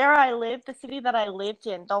basically where I lived, the city that I lived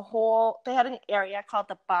in, they had an area called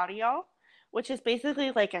the barrio, which is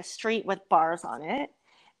basically like a street with bars on it.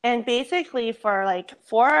 And basically for like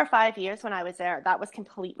 4 or 5 years when I was there, that was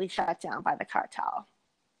completely shut down by the cartel.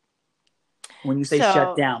 When you say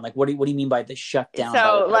shut down, like what do you mean by the shut down?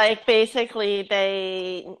 So like basically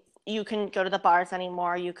you couldn't go to the bars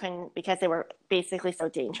anymore. Because they were basically so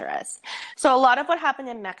dangerous. So a lot of what happened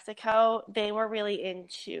in Mexico, they were really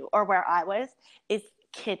into, or where I was, is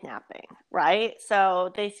kidnapping, right?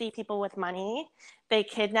 So they see people with money, they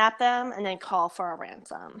kidnap them and then call for a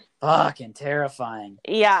ransom. Fucking terrifying.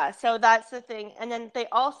 Yeah, so that's the thing. And then they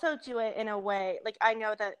also do it in a way, like I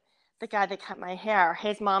know that the guy that cut my hair,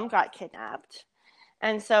 his mom got kidnapped.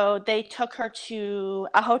 And so they took her to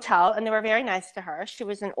a hotel and they were very nice to her. She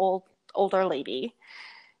was an older lady.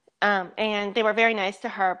 And they were very nice to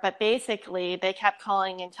her, but basically they kept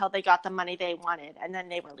calling until they got the money they wanted and then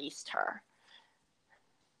they released her.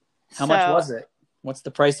 How much was it? What's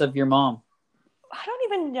the price of your mom? I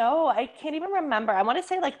don't even know. I can't even remember. I want to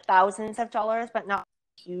say like thousands of dollars, but not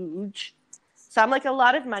huge. So I'm like a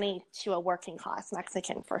lot of money to a working class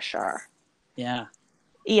Mexican for sure. Yeah.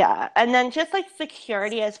 Yeah. And then just like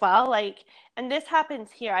security as well. Like, and this happens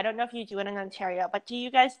here. I don't know if you do it in Ontario, but do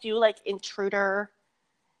you guys do like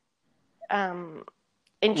um,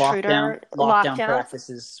 intruder Lockdown lockdowns?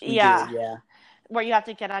 practices. We do. Yeah. Yeah. Where you have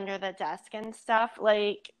to get under the desk and stuff.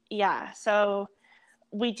 Like, yeah. So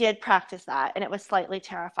we did practice that, and it was slightly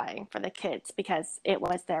terrifying for the kids because it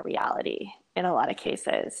was their reality in a lot of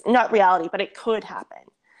cases. Not reality, but it could happen.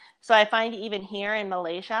 So I find even here in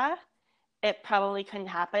Malaysia, it probably couldn't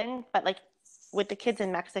happen, but like with the kids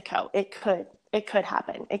in Mexico, it could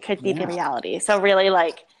happen. It could be the Yeah. reality. So really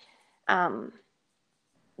like um,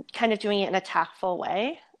 kind of doing it in a tactful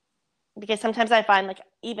way, because sometimes I find like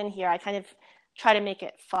even here, I kind of try to make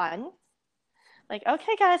it fun. Like,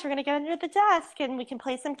 okay, guys, we're going to get under the desk and we can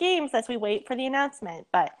play some games as we wait for the announcement.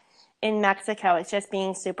 But in Mexico, it's just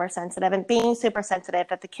being super sensitive and being super sensitive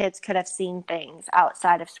that the kids could have seen things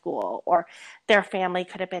outside of school or their family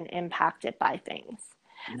could have been impacted by things.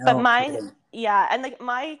 But No mine, kidding. yeah, and like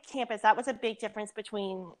my campus, that was a big difference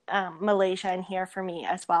between Malaysia and here for me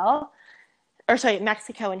as well. Or sorry,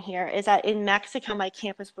 Mexico and here is that in Mexico, my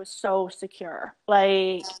campus was so secure.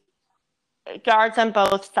 Like guards on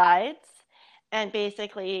both sides, and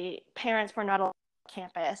basically parents were not allowed on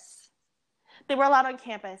campus. They were allowed on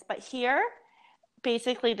campus, but here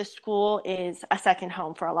basically the school is a second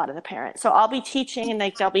home for a lot of the parents. So I'll be teaching and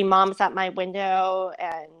like there'll be moms at my window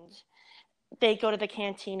and they go to the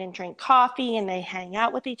canteen and drink coffee and they hang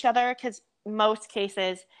out with each other because most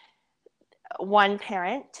cases one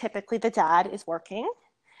parent, typically the dad, is working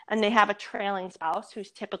and they have a trailing spouse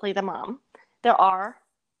who's typically the mom. There are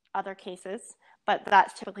other cases, but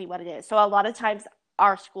that's typically what it is. So a lot of times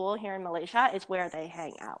our school here in Malaysia is where they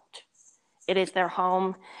hang out. It is their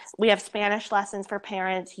home. We have Spanish lessons for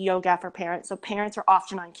parents, yoga for parents. So parents are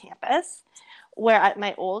often on campus. Where at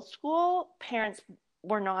my old school, parents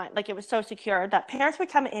were not, like it was so secure that parents would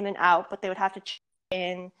come in and out, but they would have to check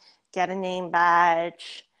in, get a name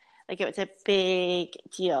badge. Like it was a big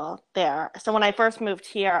deal there. So when I first moved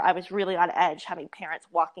here, I was really on edge having parents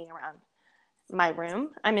walking around my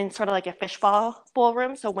room. I'm in sort of like a fishbowl bowl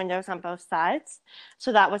room, so windows on both sides.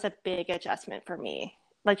 So that was a big adjustment for me,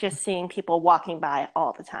 like just seeing people walking by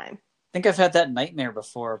all the time. I think I've had that nightmare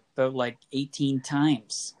before, about like 18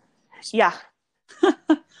 times. Yeah.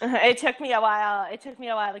 It took me a while. It took me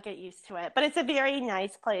a while to get used to it, but it's a very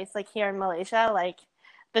nice place. Like here in Malaysia, like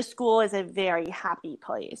the school is a very happy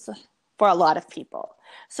place for a lot of people.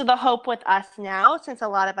 So the hope with us now, since a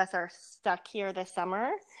lot of us are stuck here this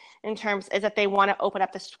summer, in terms is that they want to open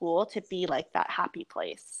up the school to be like that happy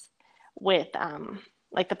place with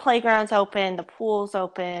like the playgrounds open, the pools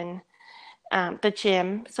open, the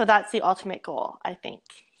gym. So that's the ultimate goal, I think.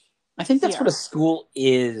 I think that's Here. what a school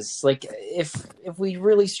is. Like if we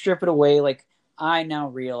really strip it away, like I now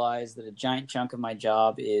realize that a giant chunk of my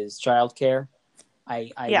job is childcare.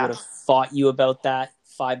 I Yeah. would have fought you about that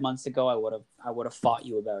 5 months ago. I would have fought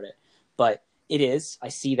you about it. But it is. I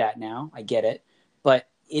see that now. I get it. But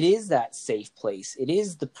it is that safe place. It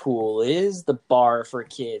is the pool. It is the bar for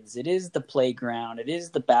kids. It is the playground. It is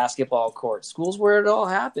the basketball court. School's where it all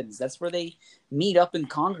happens. That's where they meet up and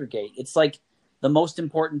congregate. It's like the most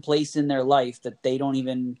important place in their life that they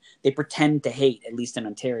pretend to hate, at least in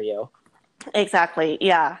Ontario. Exactly.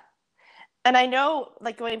 Yeah. And I know,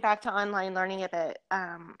 like going back to online learning a bit,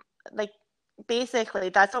 like basically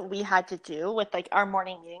that's what we had to do with like our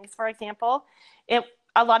morning meetings, for example. It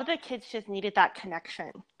A lot of the kids just needed that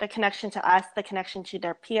connection, the connection to us, the connection to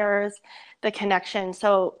their peers, the connection.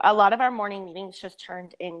 So a lot of our morning meetings just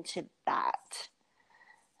turned into that.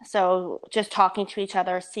 So just talking to each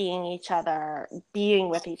other, seeing each other, being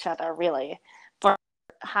with each other, really, for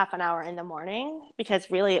half an hour in the morning,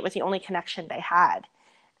 because really it was the only connection they had.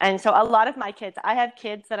 And so a lot of my kids, I have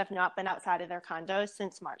kids that have not been outside of their condos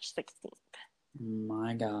since March 16th.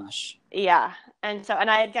 My gosh. Yeah. And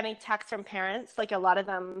I had getting texts from parents, like a lot of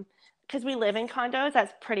them, because we live in condos,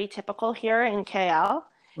 that's pretty typical here in KL.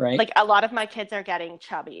 Right? Like a lot of my kids are getting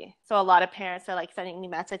chubby. So a lot of parents are like sending me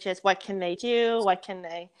messages, what can they do?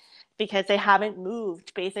 Because they haven't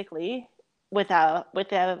moved basically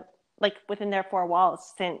like within their four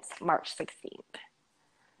walls since March 16th.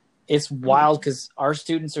 It's wild because our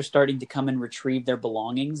students are starting to come and retrieve their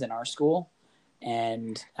belongings in our school.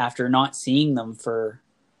 And after not seeing them for,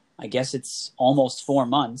 I guess it's almost 4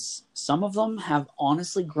 months, some of them have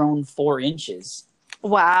honestly grown 4 inches.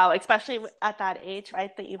 Wow, especially at that age,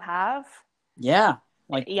 right, that you have. Yeah.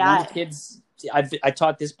 Like Yeah. one of the kids, I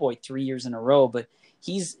taught this boy 3 years in a row, but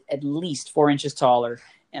he's at least 4 inches taller,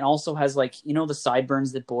 and also has like, you know, the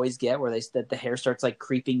sideburns that boys get where that the hair starts like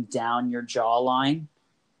creeping down your jawline.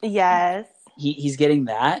 Yes. He's getting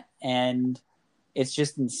that, and it's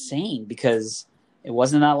just insane because it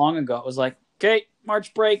wasn't that long ago. It was like, okay,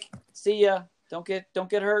 March break, see ya. Don't get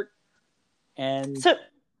hurt. And So,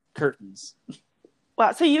 curtains.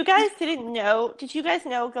 wow. So you guys didn't know? Did you guys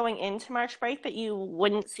know going into March break that you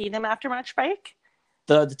wouldn't see them after March break?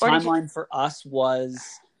 The Or did you? timeline for us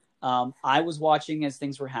was, I was watching as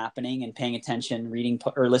things were happening and paying attention, reading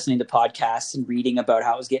or listening to podcasts and reading about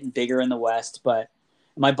how it was getting bigger in the West. But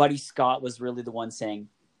my buddy Scott was really the one saying,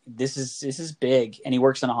 "This is big," and he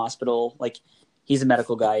works in a hospital. Like, he's a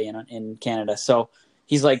medical guy in Canada, so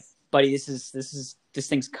he's like, "Buddy, this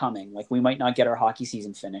thing's coming. Like, we might not get our hockey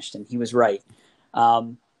season finished," and he was right.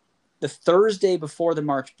 The Thursday before the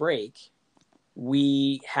March break,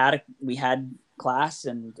 we had class,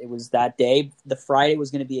 and it was that day. The Friday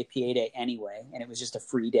was going to be a PA day anyway, and it was just a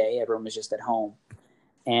free day. Everyone was just at home,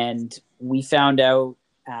 and I found out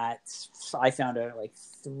at like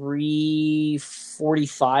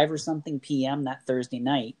 3:45 or something p.m. that Thursday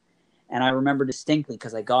night, and I remember distinctly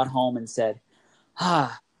because I got home and said,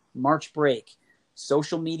 March break.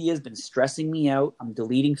 Social media has been stressing me out. I'm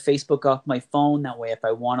deleting Facebook off my phone. That way, if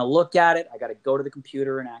I want to look at it, I got to go to the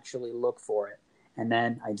computer and actually look for it. And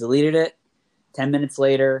then I deleted it. 10 minutes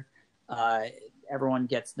later, everyone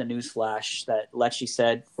gets the news flash that Lecce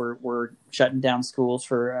said we're shutting down schools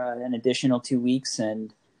for an additional 2 weeks,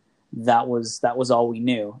 and that was all we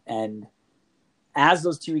knew. And as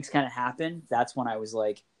those 2 weeks kind of happened, that's when I was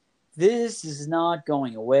like, this is not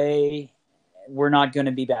going away. We're not going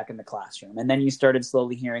to be back in the classroom. And then you started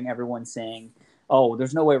slowly hearing everyone saying, oh,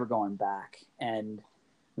 there's no way we're going back. And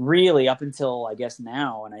really, up until I guess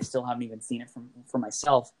now, and I still haven't even seen it for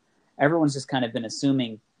myself, everyone's just kind of been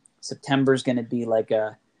assuming September's going to be like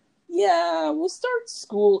we'll start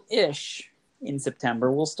school-ish in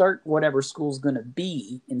September. We'll start whatever school's going to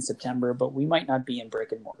be in September, but we might not be in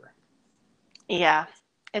brick and mortar. Yeah,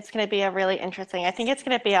 it's going to be a really interesting. I think it's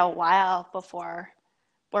going to be a while before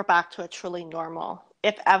we're back to a truly normal,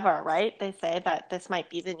 if ever, right? They say that this might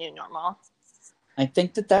be the new normal. I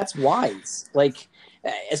think that's wise. Like,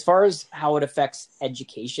 as far as how it affects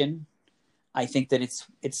education, I think that it's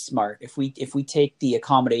smart. If we take the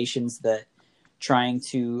accommodations that trying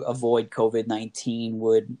to avoid COVID-19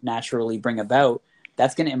 would naturally bring about,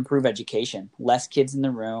 that's going to improve education. Less kids in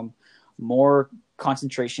the room, more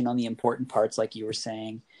concentration on the important parts, like you were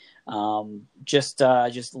saying. Just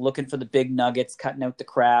looking for the big nuggets, cutting out the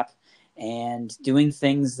crap, and doing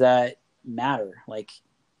things that matter, like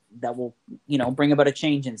that will, bring about a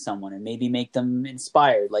change in someone and maybe make them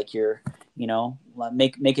inspired, like your,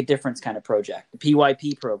 make a difference kind of project, the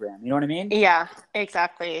PYP program. You know what I mean? Yeah,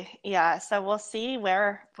 exactly. Yeah, so we'll see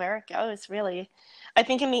where it goes, really. I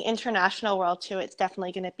think in the international world too, it's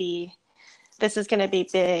definitely this is going to be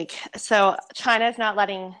big. So China's not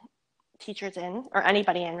letting teachers in or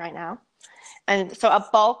anybody in right now. And so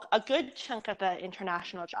a good chunk of the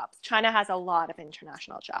international jobs, China has a lot of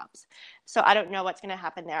international jobs. So I don't know what's going to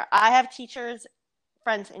happen there. I have teachers,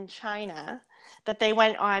 friends in China, that they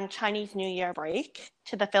went on Chinese New Year break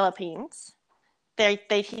to the Philippines. They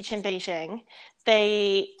teach in Beijing.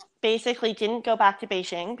 They basically didn't go back to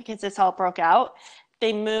Beijing because this all broke out.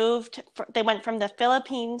 They went from the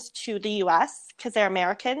Philippines to the US because they're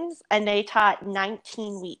Americans, and they taught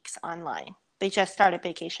 19 weeks online. They just started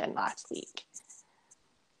vacation last week.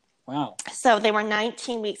 Wow. So they were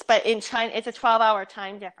 19 weeks, but in China, it's a 12-hour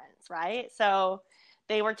time difference, right? So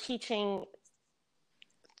they were teaching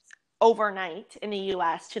overnight in the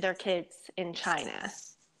US to their kids in China.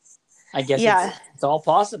 I guess it's all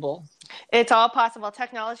possible. It's all possible.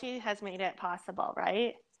 Technology has made it possible,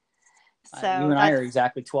 right? So you and I are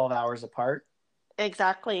exactly 12 hours apart.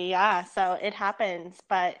 Exactly, yeah. So it happens.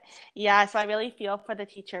 But yeah, so I really feel for the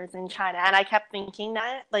teachers in China. And I kept thinking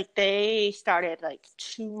that, like, they started like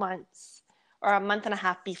 2 months or a month and a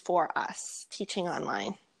half before us teaching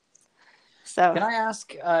online. So can I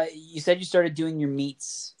ask, you said you started doing your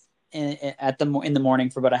meets in the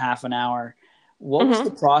morning for about a half an hour. What was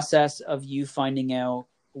the process of you finding out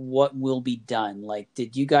what will be done? Like,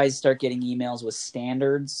 did you guys start getting emails with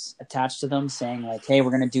standards attached to them saying like, hey, we're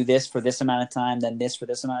going to do this for this amount of time, then this for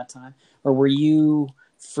this amount of time? Or were you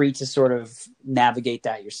free to sort of navigate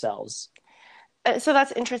that yourselves? So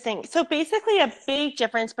that's interesting. So basically a big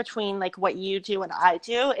difference between like what you do and I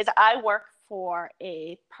do is I work for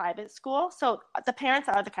a private school. So the parents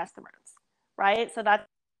are the customers, right? So that's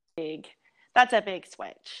a big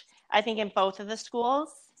switch. I think in both of the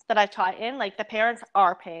schools that I've taught in, like the parents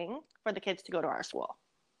are paying for the kids to go to our school.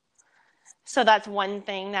 So that's one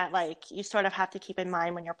thing that like you sort of have to keep in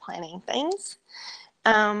mind when you're planning things.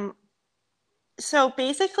 Um, so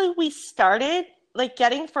basically we started like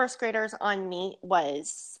getting first graders on Meet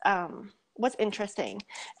was interesting.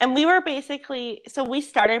 And we were basically so we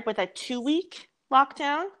started with a 2 week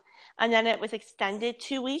lockdown and then it was extended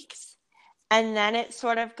 2 weeks. And then it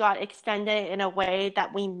sort of got extended in a way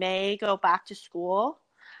that we may go back to school,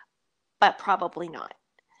 but probably not.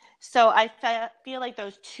 So feel like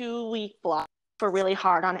those 2 week blocks were really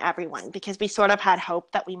hard on everyone because we sort of had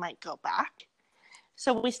hope that we might go back.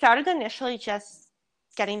 So we started initially just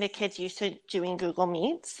getting the kids used to doing Google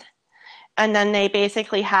Meets. And then they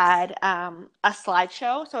basically had a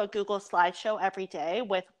slideshow, so a Google slideshow every day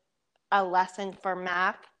with a lesson for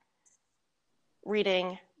math,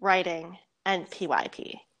 reading, writing, and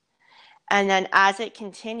PYP. And then as it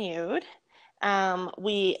continued,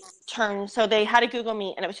 we turned, so they had a Google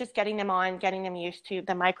Meet and it was just getting them on, getting them used to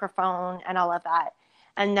the microphone and all of that.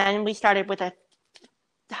 And then we started with a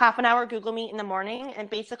half an hour Google Meet in the morning. And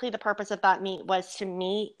basically the purpose of that meet was to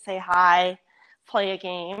meet, say hi, play a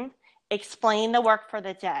game, explain the work for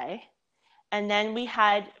the day. And then we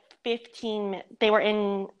had 15, they were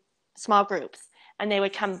in small groups and they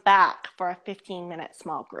would come back for a 15-minute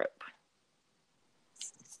small group.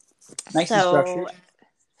 Nicely structured.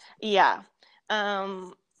 Yeah.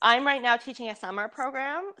 I'm right now teaching a summer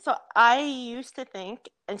program. So I used to think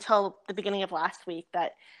until the beginning of last week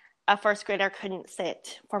that a first grader couldn't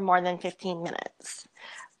sit for more than 15 minutes.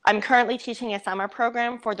 I'm currently teaching a summer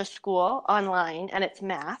program for the school online, and it's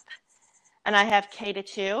math. And I have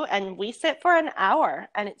K-2, and we sit for an hour,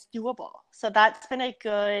 and it's doable. So that's been a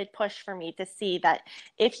good push for me to see that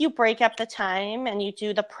if you break up the time and you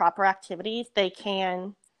do the proper activities, they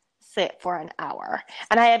can sit for an hour.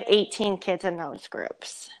 And I have 18 kids in those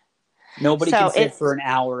groups. Nobody can sit for an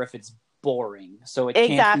hour if it's boring. So it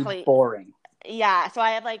can't be boring. Yeah. So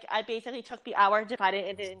I basically took the hour, divided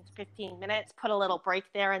it into 15 minutes, put a little break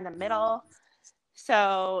there in the middle.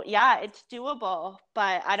 So yeah, it's doable,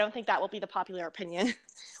 but I don't think that will be the popular opinion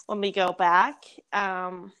when we go back.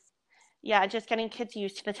 Yeah, just getting kids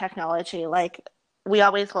used to the technology. Like we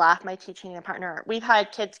always laugh, my teaching partner. We've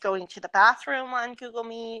had kids going to the bathroom on Google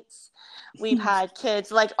Meets. We've had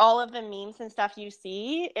kids, like all of the memes and stuff you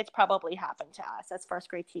see, it's probably happened to us as first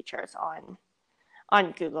grade teachers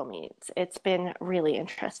on Google Meets. It's been really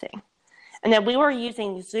interesting. And then we were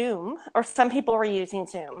using Zoom, or some people were using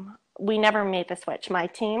Zoom. We never made the switch, my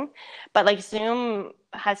team. But like Zoom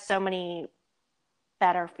has so many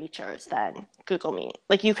better features than Google Meet.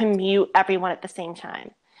 Like you can mute everyone at the same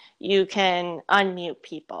time. You can unmute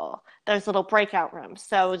people. There's little breakout rooms.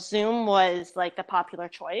 So Zoom was like the popular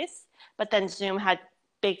choice, but then Zoom had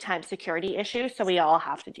big time security issues. So we all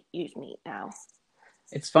have to use Meet now.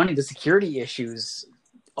 It's funny, the security issues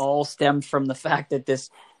all stemmed from the fact that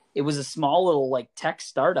it was a small little like tech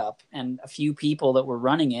startup and a few people that were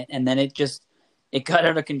running it. And then it got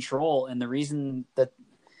out of control. And the reason that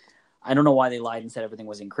I don't know why they lied and said everything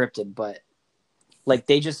was encrypted, but like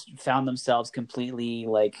they just found themselves completely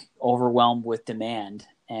like overwhelmed with demand.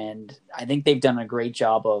 And I think they've done a great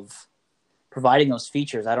job of providing those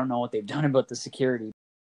features. I don't know what they've done about the security,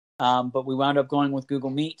 but we wound up going with Google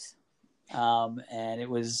Meet. And it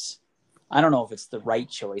was, I don't know if it's the right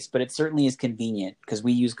choice, but it certainly is convenient because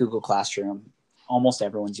we use Google Classroom. Almost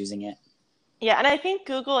everyone's using it. Yeah, and I think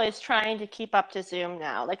Google is trying to keep up to Zoom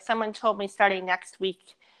now. Like someone told me starting next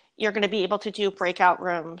week, you're going to be able to do breakout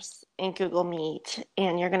rooms in Google Meet,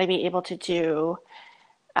 and you're going to be able to do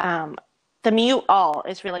the mute all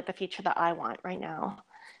is really the feature that I want right now.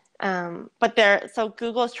 So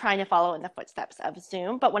Google is trying to follow in the footsteps of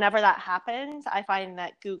Zoom, but whenever that happens, I find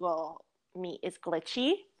that Google Meet is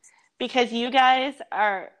glitchy because you guys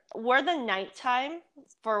we're the nighttime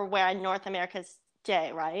for where North America's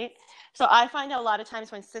day, right? So I find a lot of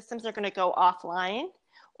times when systems are going to go offline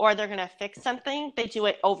or they're going to fix something, they do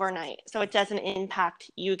it overnight. So it doesn't impact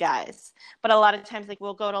you guys. But a lot of times like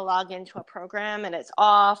we'll go to log into a program and it's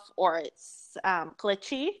off or it's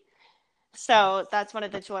glitchy. So that's one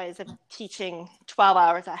of the joys of teaching 12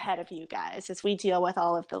 hours ahead of you guys is we deal with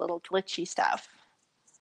all of the little glitchy stuff.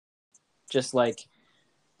 Just like,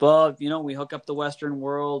 but we hook up the Western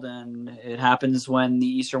world and it happens when the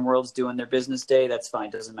Eastern world's doing their business day. That's fine.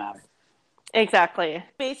 Doesn't matter. Exactly.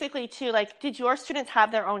 Basically too, like, did your students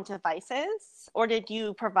have their own devices or did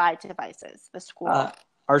you provide devices, the school?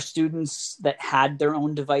 Our students that had their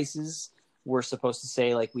own devices were supposed to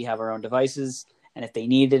say like, we have our own devices. And if they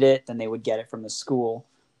needed it, then they would get it from the school.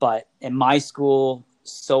 But in my school,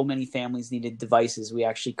 so many families needed devices. We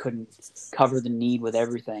actually couldn't cover the need with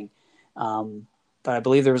everything. but I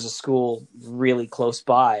believe there was a school really close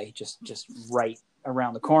by, just right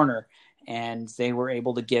around the corner, and they were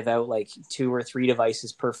able to give out like 2 or 3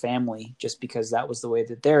 devices per family, just because that was the way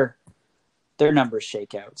that their numbers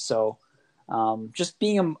shake out. So just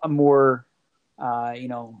being a more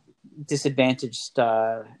disadvantaged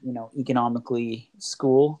economically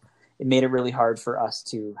school, it made it really hard for us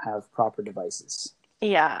to have proper devices.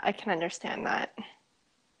 Yeah, I can understand that.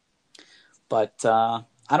 But I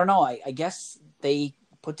don't know. I guess they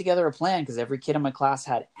put together a plan because every kid in my class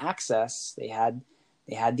had access. They had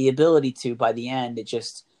the ability to. By the end, it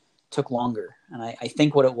just took longer. And I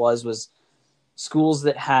think what it was schools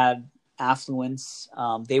that had affluence,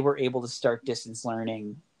 they were able to start distance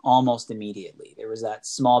learning almost immediately. There was that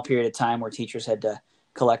small period of time where teachers had to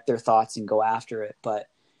collect their thoughts and go after it. But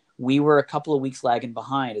we were a couple of weeks lagging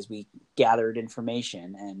behind as we gathered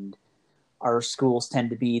information, and our schools tend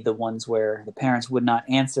to be the ones where the parents would not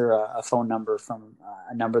answer a phone number from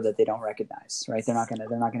a number that they don't recognize, right? They're not going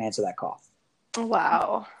to answer that call.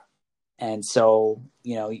 Wow. And so,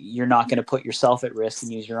 you're not going to put yourself at risk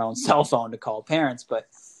and use your own cell phone to call parents, but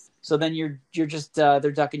so then you're just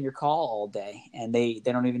they're ducking your call all day, and they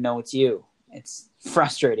don't even know it's you. It's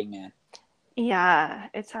frustrating, man. Yeah,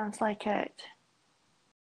 it sounds like it.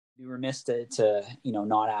 Be remiss to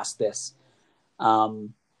not ask this.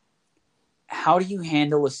 How do you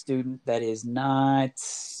handle a student that is not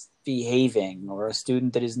behaving, or a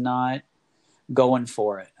student that is not going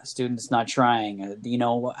for it, a student that's not trying?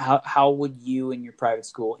 How would you in your private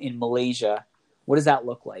school in Malaysia, what does that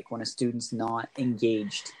look like when a student's not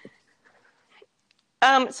engaged?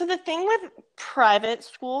 So the thing with private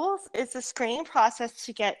schools is the screening process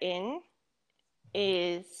to get in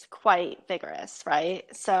is quite vigorous, right?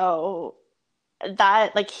 So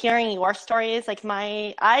that, like, hearing your stories, like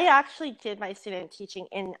I actually did my student teaching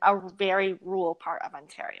in a very rural part of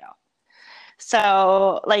Ontario.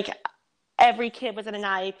 So like every kid was in an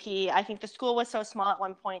IEP. I think the school was so small at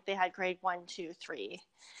one point they had grade 1, 2, 3,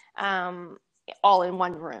 all in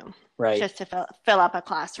one room, right? Just to fill up a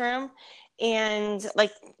classroom. And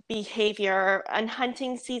like behavior and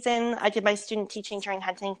hunting season, I did my student teaching during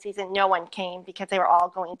hunting season. No one came because they were all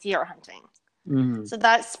going deer hunting. Mm-hmm. So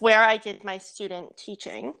that's where I did my student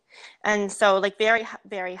teaching. And so like very,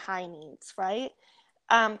 very high needs, right?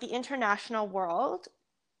 The international world,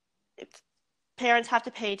 parents have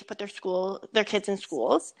to pay to put their kids in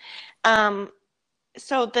schools.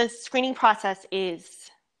 So the screening process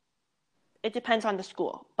it depends on the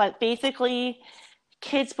school, but basically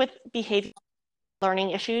kids with behavior learning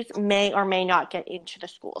issues may or may not get into the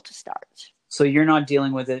school to start. So you're not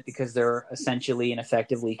dealing with it because they're essentially and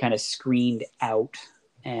effectively kind of screened out.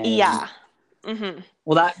 And yeah. Mm-hmm.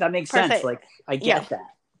 Well, that makes sense. Perfect. Like I get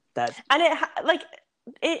that. And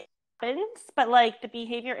it happens, but like the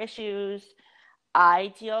behavior issues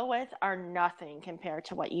I deal with are nothing compared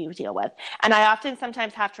to what you deal with. And I often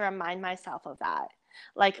sometimes have to remind myself of that.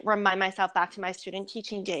 Like remind myself back to my student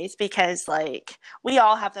teaching days, because like we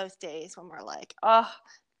all have those days when we're like, oh,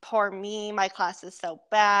 poor me, my class is so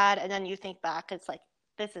bad. And then you think back, it's like,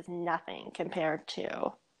 this is nothing compared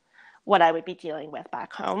to what I would be dealing with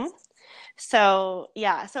back home. So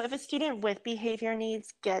yeah, so if a student with behavior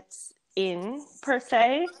needs gets in per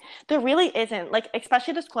se, there really isn't, like,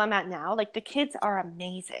 especially the school I'm at now, like the kids are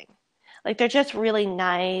amazing. Like they're just really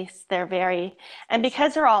nice. They're very, and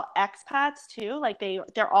because they're all expats too, like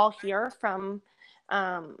they're all here from,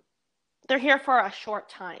 they're here for a short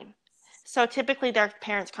time. So typically their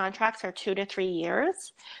parents' contracts are 2 to 3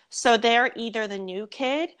 years. So they're either the new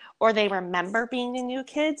kid or they remember being the new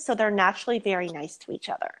kid. So they're naturally very nice to each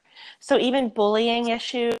other. So even bullying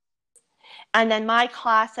issues. And then my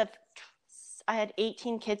class I had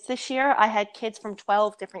 18 kids this year. I had kids from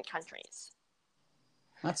 12 different countries.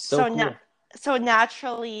 That's so cool. So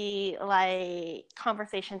naturally, like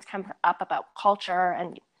conversations come up about culture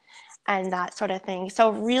and that sort of thing.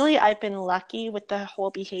 So really, I've been lucky with the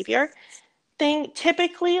whole behavior thing.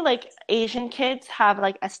 Typically, like Asian kids have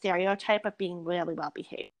like a stereotype of being really well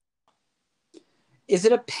behaved. Is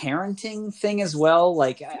it a parenting thing as well?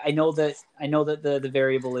 Like I know that the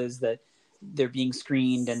variable is that they're being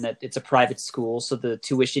screened and that it's a private school, so the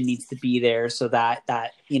tuition needs to be there, so that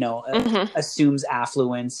assumes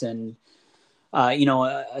affluence and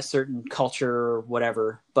a certain culture or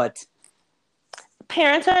whatever. But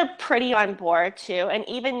parents are pretty on board too, and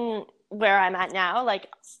even where I'm at now, like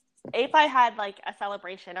if I had like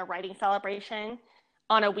a writing celebration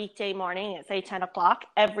on a weekday morning at say 10 o'clock,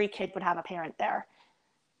 every kid would have a parent there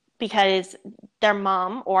because their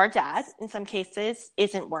mom or dad in some cases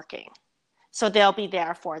isn't working. So they'll be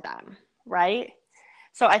there for them, right?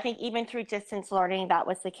 So I think even through distance learning, that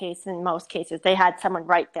was the case in most cases. They had someone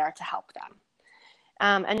right there to help them.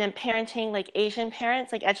 And then parenting, like Asian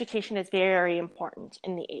parents, like education is very important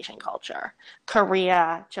in the Asian culture.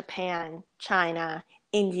 Korea, Japan, China,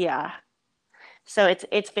 India. So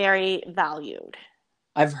it's very valued.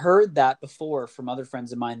 I've heard that before from other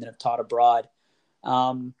friends of mine that have taught abroad.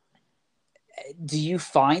 Um, do you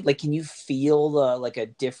find, like, can you feel like a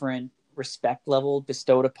different respect level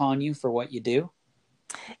bestowed upon you for what you do?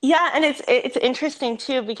 Yeah, and it's interesting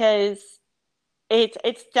too because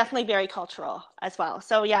it's definitely very cultural as well.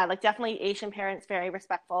 So yeah, like definitely Asian parents very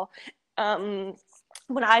respectful. Um,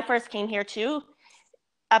 when I first came here too,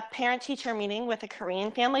 a parent teacher meeting with a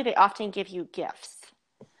Korean family, they often give you gifts.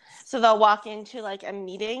 So they'll walk into like a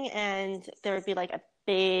meeting and there would be like a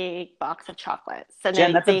big box of chocolates. And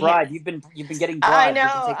Jen, that's a they hit, bribe. You've been getting I bribed. You've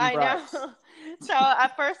been know, taking I know. bribes. So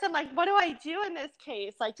at first I'm like, what do I do in this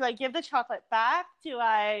case? Like, do I give the chocolate back? Do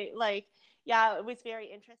I like, yeah, it was very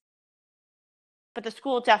interesting. But the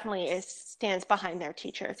school definitely stands behind their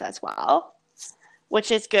teachers as well,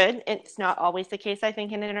 which is good. It's not always the case, I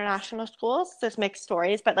think, in international schools. There's mixed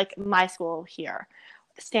stories, but like my school here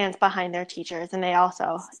stands behind their teachers, and they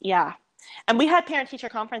also, yeah. And we had parent-teacher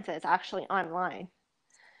conferences actually online.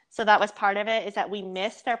 So that was part of it, is that we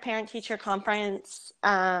missed our parent-teacher conference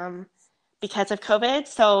because of COVID.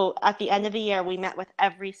 So at the end of the year, we met with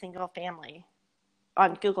every single family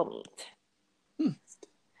on Google Meet.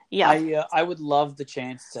 Yeah. I would love the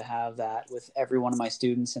chance to have that with every one of my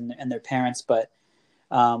students and their parents, but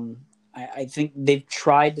I think they've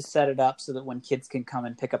tried to set it up so that when kids can come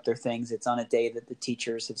and pick up their things, it's on a day that the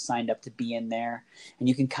teachers have signed up to be in there, and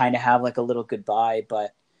you can kind of have like a little goodbye.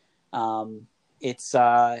 But it's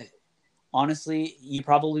honestly, you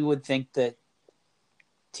probably would think that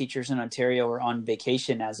teachers in Ontario are on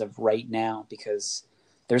vacation as of right now, because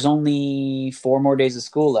there's only 4 more days of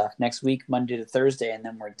school left next week, Monday to Thursday, and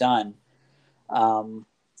then we're done.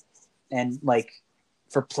 And like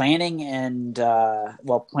for planning and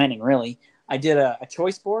planning really, I did a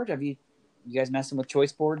choice board. Have you guys messing with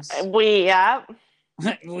choice boards? Yeah.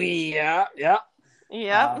 Yeah.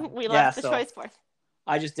 We love the so choice board.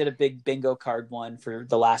 I just did a big bingo card one for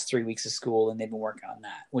the last 3 weeks of school, and they've been working on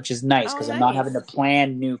that, which is nice because I'm not having to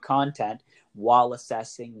plan new content while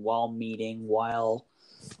assessing, while meeting, while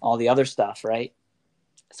all the other stuff, right?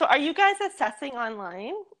 So are you guys assessing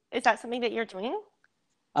online? Is that something that you're doing?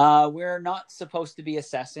 We're not supposed to be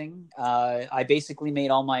assessing. I basically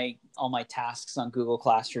made all my tasks on Google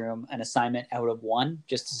Classroom an assignment out of 1,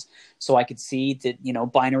 just so I could see, did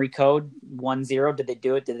binary code 1-0, did they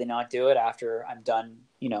do it? Did they not do it? After I'm done,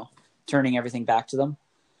 turning everything back to them.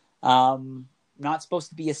 Not supposed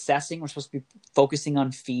to be assessing. We're supposed to be focusing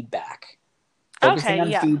on feedback.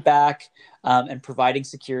 Feedback and providing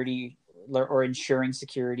security or ensuring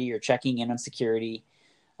security or checking in on security.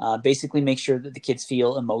 Basically make sure that the kids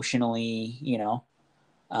feel emotionally,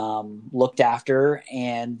 looked after,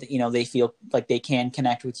 and, they feel like they can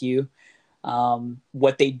connect with you.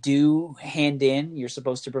 What they do hand in, you're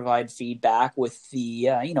supposed to provide feedback with the,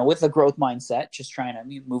 with a growth mindset, just trying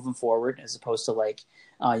to move them forward, as opposed to like,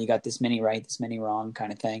 you got this many right, this many wrong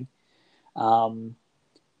kind of thing.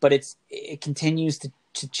 But it continues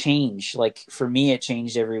to change. Like for me, it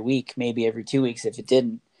changed every week, maybe every 2 weeks if it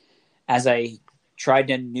didn't, as I tried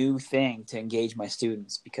a new thing to engage my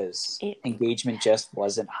students, because engagement just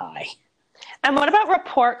wasn't high. And what about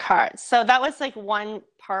report cards? So that was like one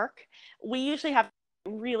perk. We usually have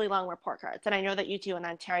really long report cards, and I know that you do in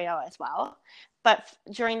Ontario as well. But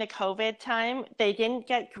during the COVID time, they didn't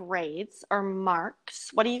get grades or marks.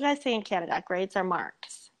 What do you guys say in Canada, grades or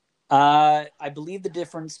marks? I believe the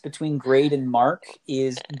difference between grade and mark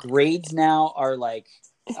is grades now are like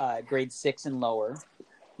grade 6 and lower,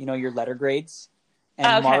 your letter grades.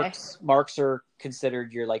 And marks are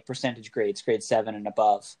considered your like percentage grades, grade 7 and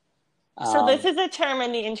above. So this is a term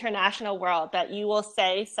in the international world that you will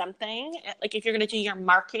say something, like if you're going to do your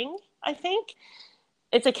marking, I think,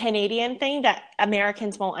 it's a Canadian thing that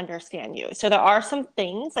Americans won't understand you. So there are some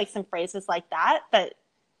things, like some phrases like that, but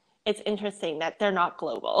it's interesting that they're not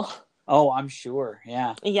global. Oh, I'm sure.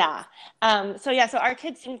 Yeah. Yeah. So our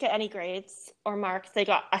kids didn't get any grades or marks. They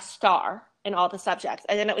got a star in all the subjects.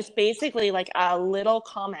 And then it was basically like a little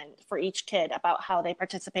comment for each kid about how they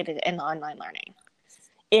participated in the online learning.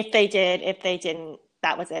 If they did, if they didn't,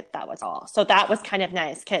 that was it. That was all. So that was kind of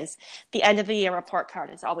nice, because the end of the year report card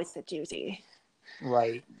is always the doozy.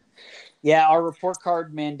 Right. Yeah, our report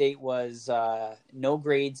card mandate was no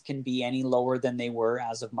grades can be any lower than they were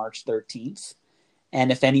as of March 13th.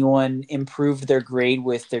 And if anyone improved their grade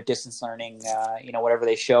with their distance learning, whatever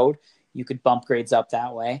they showed, you could bump grades up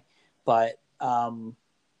that way. But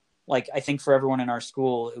like, I think for everyone in our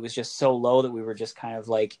school, it was just so low that we were just kind of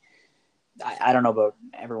like, I don't know about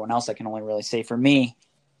everyone else. I can only really say for me,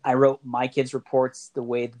 I wrote my kids' reports the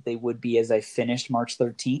way that they would be as I finished March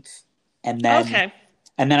 13th. And then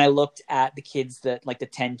I looked at the kids that, like the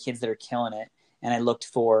 10 kids that are killing it, and I looked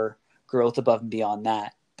for growth above and beyond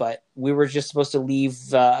that. But we were just supposed to leave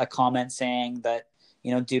a comment saying that,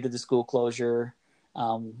 due to the school closure,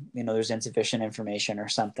 there's insufficient information or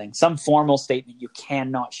something. Some formal statement you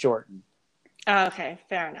cannot shorten. Okay,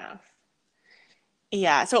 fair enough.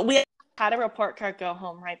 Yeah, so we had a report card go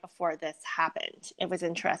home right before this happened. It was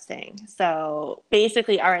interesting. So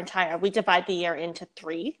basically we divide the year into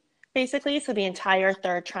 3, basically. So the entire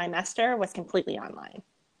 3rd trimester was completely online.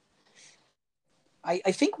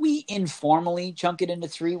 I think we informally chunk it into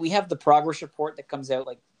 3. We have the progress report that comes out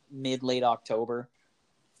like late October.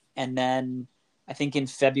 And then I think in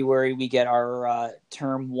February we get our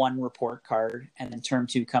term 1 report card, and then term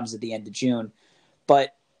 2 comes at the end of June.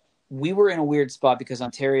 But we were in a weird spot because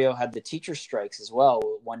Ontario had the teacher strikes as well.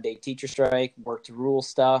 1-day teacher strike, work to rule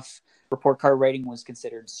stuff. Report card writing was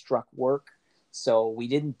considered struck work. So we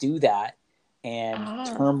didn't do that. And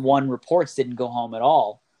term 1 reports didn't go home at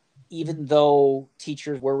all, even though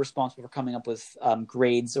teachers were responsible for coming up with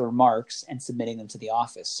grades or marks and submitting them to the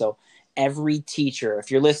office. So every teacher,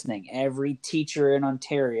 if you're listening, every teacher in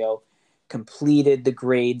Ontario completed the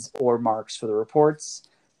grades or marks for the reports,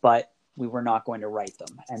 but we were not going to write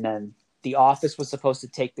them. And then the office was supposed to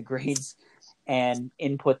take the grades and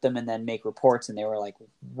input them and then make reports. And they were like,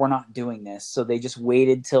 we're not doing this. So they just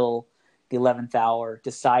waited till the 11th hour,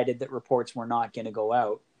 decided that reports were not going to go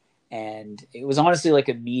out. And it was honestly like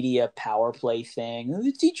a media power play thing.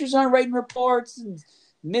 The teachers aren't writing reports and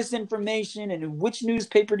misinformation and which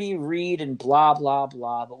newspaper do you read and blah, blah,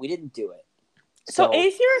 blah. But we didn't do it. So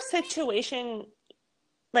is your situation,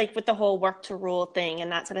 like with the whole work to rule thing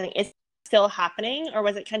and that sort of thing, is it still happening, or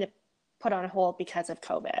was it kind of put on hold because of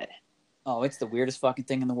COVID? Oh, it's the weirdest fucking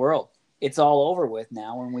thing in the world. It's all over with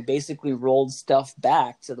now, and we basically rolled stuff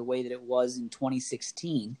back to the way that it was in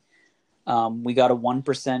 2016. We got a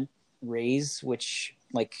 1% raise, which,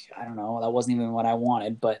 like, I don't know, that wasn't even what I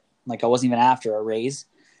wanted, but like I wasn't even after a raise.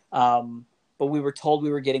 But we were told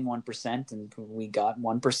we were getting 1%, and we got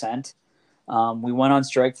 1%. We went on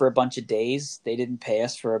strike for a bunch of days. They didn't pay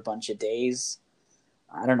us for a bunch of days.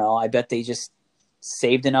 I don't know. I bet they just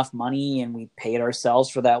saved enough money and we paid ourselves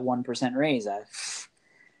for that 1% raise.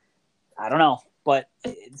 I don't know, but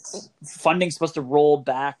funding's supposed to roll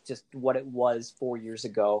back just what it was 4 years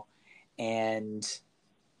ago. And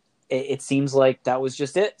it seems like that was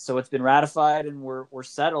just it. So it's been ratified and we're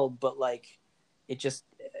settled, but like, it's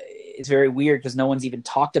very weird because no one's even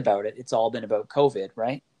talked about it. It's all been about COVID,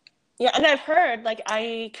 right? Yeah, and I've heard, like,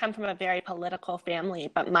 I come from a very political family,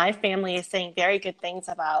 but my family is saying very good things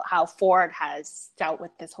about how Ford has dealt with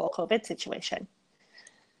this whole COVID situation.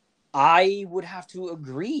 I would have to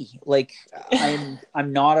agree. Like,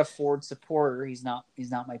 I'm not a Ford supporter. He's not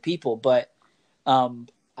my people, but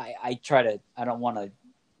I don't want to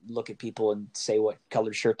look at people and say what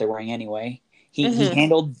colored shirt they're wearing anyway. He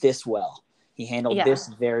handled this well. He handled this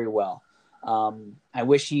very well. I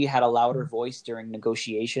wish he had a louder voice during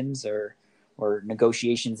negotiations or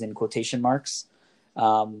negotiations in quotation marks.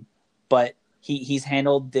 But he's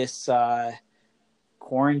handled this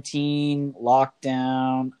quarantine,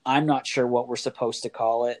 lockdown. I'm not sure what we're supposed to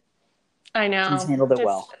call it. I know. He's handled it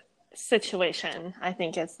well. Situation, I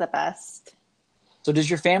think, is the best. So does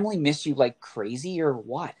your family miss you like crazy or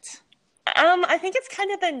what? I think it's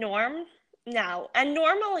kind of the norm now. And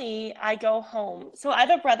normally I go home. So I have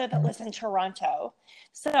a brother that lives in Toronto.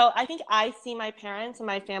 So I think I see my parents and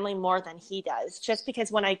my family more than he does, just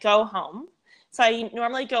because when I go home, so I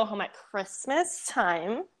normally go home at Christmas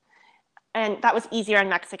time, and that was easier in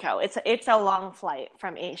Mexico. It's a long flight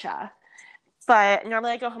from Asia. But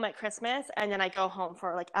normally I go home at Christmas, and then I go home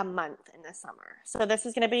for like a month in the summer. So this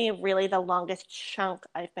is going to be really the longest chunk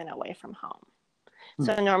I've been away from home.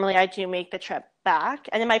 So normally I do make the trip back.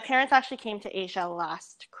 And then my parents actually came to Asia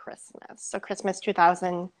last Christmas. So Christmas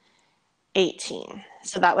 2018.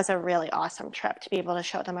 So that was a really awesome trip to be able to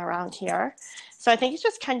show them around here. So I think it's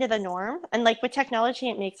just kind of the norm. And like with technology,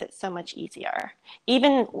 it makes it so much easier.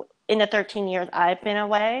 Even in the 13 years I've been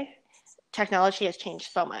away, technology has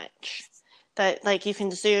changed so much that like you can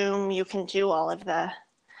Zoom, you can do all of the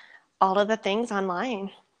things online.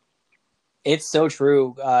 It's so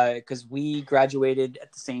true, because we graduated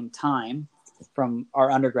at the same time from our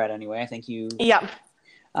undergrad anyway. I think you... Yeah.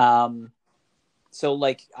 So,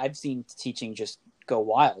 like, I've seen teaching just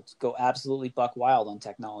go absolutely buck wild on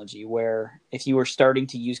technology, where if you were starting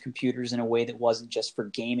to use computers in a way that wasn't just for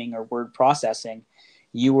gaming or word processing,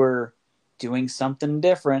 you were doing something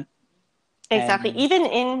different. Exactly. And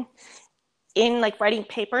Even in like writing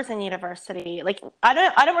papers in university, like I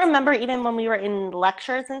don't remember even when we were in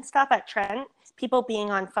lectures and stuff at Trent, people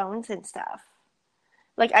being on phones and stuff.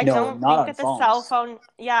 Like I no, don't not think on that the cell phones. phone,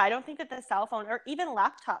 yeah, I don't think that the cell phone or even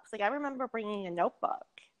laptops. Like I remember bringing a notebook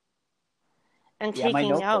and Yeah, my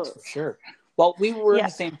taking notebooks for notes. sure. Well, we were in Yeah.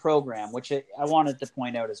 the same program, which I wanted to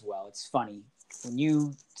point out as well. It's funny when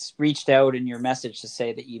you reached out in your message to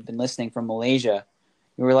say that you've been listening from Malaysia.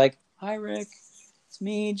 You were like, "Hi, Rick, it's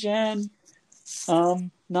me, Jen.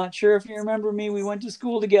 Not sure if you remember me. We went to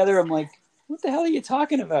school together." I'm like, "What the hell are you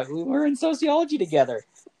talking about? We were in sociology together."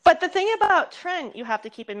 But the thing about Trent you have to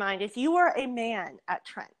keep in mind is you were a man at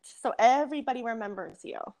Trent. So everybody remembers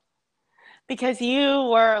you because you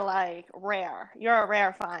were like rare. You're a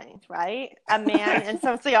rare find, right? A man in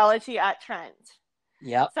sociology at Trent.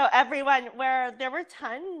 Yep. So everyone, where there were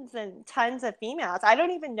tons and tons of females, I don't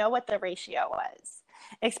even know what the ratio was,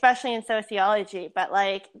 especially in sociology, but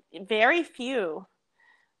like very few,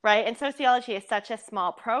 right? And sociology is such a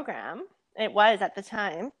small program. It was at the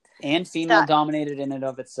time. And female That dominated in and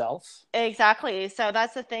of itself. exactly. So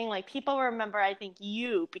that's the thing. Like people remember, I think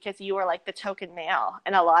you because you were like the token male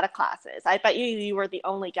in a lot of classes. I bet you were the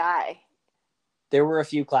only guy. There were a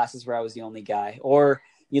few classes where I was the only guy, or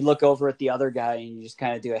you'd look over at the other guy and you just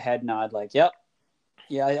kind of do a head nod, like, "Yep,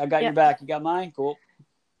 yeah, I got Yeah. your back. You got mine. Cool."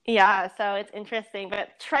 Yeah, so it's interesting,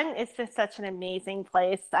 but Trent is just such an amazing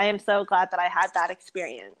place. I am so glad that I had that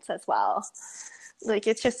experience as well. Like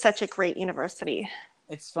it's just such a great university.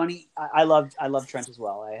 It's funny. I loved Trent as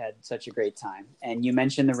well. I had such a great time. And you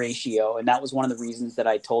mentioned the ratio, and that was one of the reasons that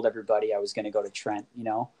I told everybody I was going to go to Trent.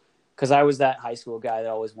 Because I was that high school guy that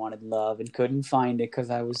always wanted love and couldn't find it because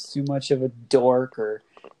I was too much of a dork or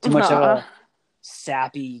too much of a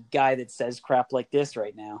sappy guy that says crap like this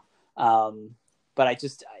right now. But I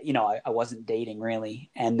just, I wasn't dating really.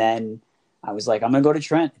 And then I was like, I'm going to go to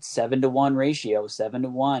Trent. It's 7-to-1 ratio,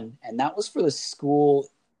 7-to-1. And that was for the school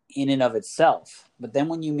in and of itself. But then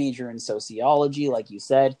when you major in sociology, like you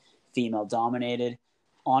said, female dominated,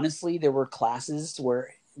 honestly, there were classes where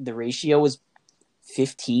the ratio was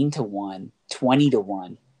 15-to-1,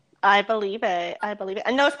 20-to-1. I believe it. I believe it.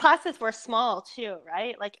 And those classes were small too,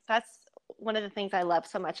 right? Like that's one of the things I love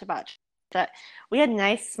so much about that we had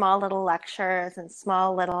nice small little lectures and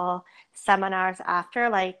small little seminars after.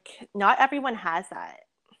 Like not everyone has that.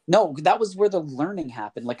 No, that was where the learning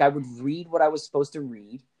happened. Like I would read what I was supposed to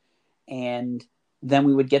read, and then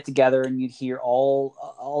we would get together and you'd hear all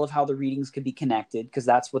of how the readings could be connected because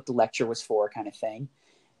that's what the lecture was for, kind of thing.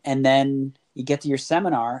 And then you get to your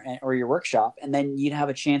seminar or your workshop, and then you'd have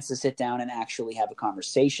a chance to sit down and actually have a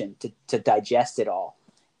conversation to digest it all.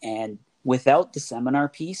 And without the seminar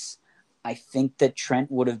piece, I think that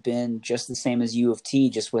Trent would have been just the same as U of T,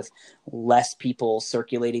 just with less people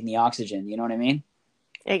circulating the oxygen. You know what I mean?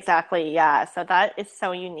 Exactly. Yeah. So that is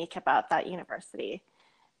so unique about that university.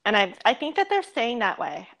 And I think that they're staying that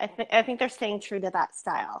way. I think they're staying true to that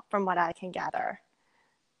style from what I can gather.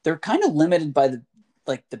 They're kind of limited by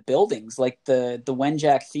the buildings. Like the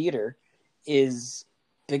Wenjack Theater is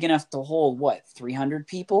big enough to hold what, 300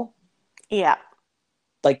 people? Yeah.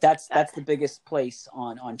 Like that's the biggest place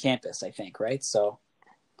on campus, I think, right? So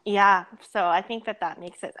Yeah. So I think that that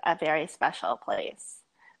makes it a very special place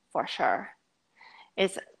for sure.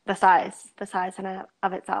 Is the size in and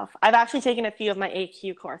of itself. I've actually taken a few of my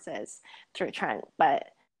AQ courses through Trent, but it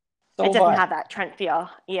so have doesn't I. have that Trent feel.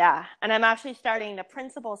 Yeah. And I'm actually starting the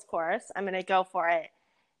principal's course. I'm going to go for it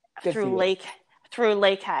Good for through you.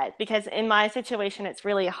 Lakehead because in my situation it's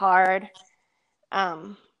really hard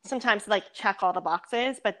sometimes to like check all the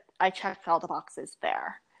boxes, but I checked all the boxes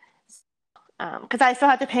there because I still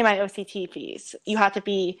have to pay my OCT fees. You have to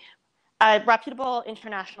be a reputable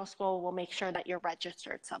international school will make sure that you're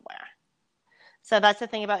registered somewhere. So that's the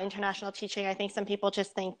thing about international teaching. I think some people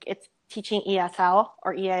just think it's teaching ESL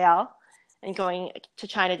or EAL and going to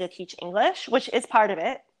China to teach English, which is part of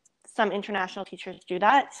it. Some international teachers do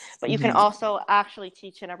that, but you can also actually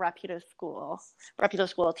teach in a reputable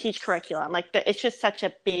school, teach curriculum. Like it's just such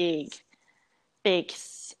a big,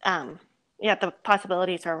 the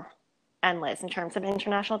possibilities are endless in terms of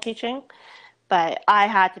international teaching. But I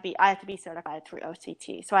have to be certified through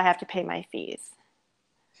OCT, so I have to pay my fees.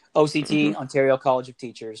 OCT, Ontario College of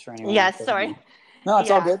Teachers, for anyone that Yes, doesn't sorry. know. No, it's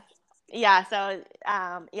all Yeah, good.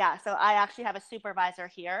 yeah. So I actually have a supervisor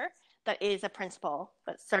here that is a principal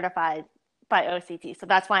that's certified by OCT. So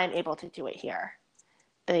that's why I'm able to do it here,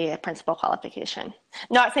 the principal qualification.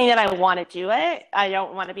 Not saying that I want to do it. I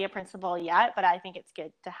don't want to be a principal yet, but I think it's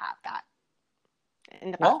good to have that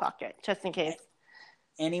in the back Well, pocket just in case.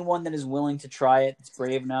 anyone that is willing to try it, that's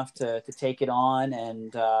brave enough to take it on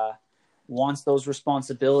and wants those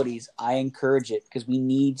responsibilities, I encourage it because we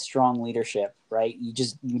need strong leadership, right? You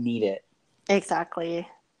need it. Exactly.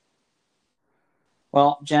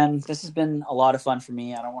 Well, Jen, this has been a lot of fun for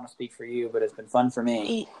me. I don't want to speak for you, but it's been fun for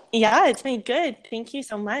me. Yeah, it's been good. Thank you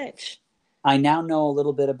so much. I now know a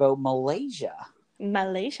little bit about Malaysia.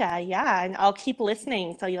 Malaysia, yeah, and I'll keep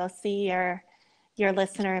listening so you'll see your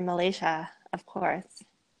listener in Malaysia, of course.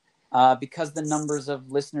 Because the numbers of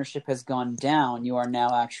listenership has gone down, you are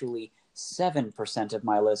now actually 7% of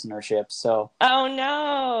my listenership. So, oh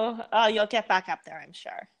no, oh, you'll get back up there, I'm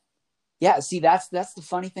sure. Yeah, see, that's the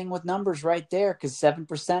funny thing with numbers right there, because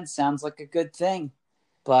 7% sounds like a good thing,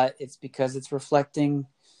 but it's because it's reflecting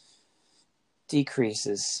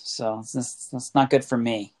decreases. So that's not good for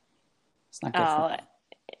me. It's not good for me.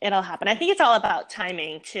 It'll happen. I think it's all about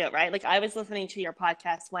timing too, right? Like I was listening to your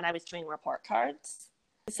podcast when I was doing report cards.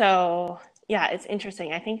 So yeah, it's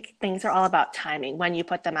interesting. I think things are all about timing, when you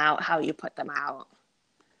put them out, how you put them out.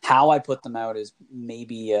 How I put them out is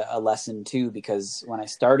maybe a lesson too, because when I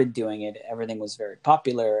started doing it, everything was very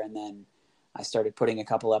popular. And then I started putting a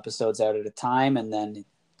couple episodes out at a time, and then it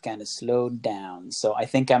kind of slowed down. So I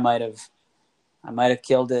think I might have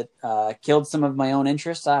killed it, killed some of my own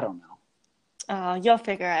interests. I don't know. Oh, you'll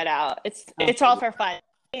figure it out. It's all for fun.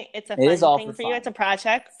 It's a fun thing for you. It's a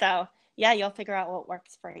project. So yeah, you'll figure out what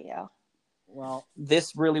works for you. Well,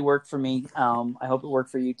 this really worked for me. I hope it worked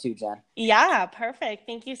for you too, Jen. Yeah, perfect.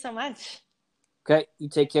 Thank you so much. Okay, you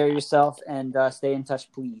take care of yourself and stay in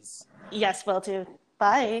touch, please. Yes, will do.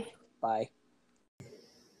 Bye. Bye.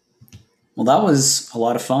 Well, that was a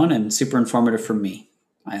lot of fun and super informative for me.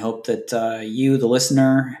 I hope that you, the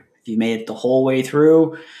listener, if you made it the whole way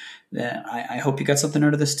through, I hope you got something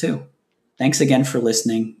out of this too. Thanks again for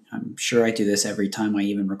listening. I'm sure I do this every time I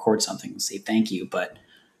even record something. I'll say thank you, but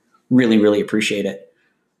really, really appreciate it.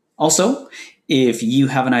 Also, if you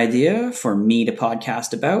have an idea for me to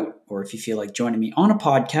podcast about, or if you feel like joining me on a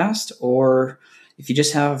podcast, or if you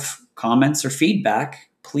just have comments or feedback,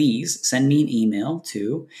 please send me an email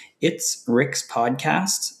to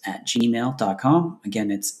itsrickspodcast@gmail.com.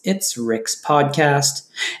 Again, it's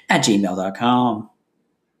itsrickspodcast@gmail.com.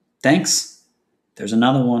 Thanks. There's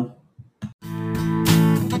another one.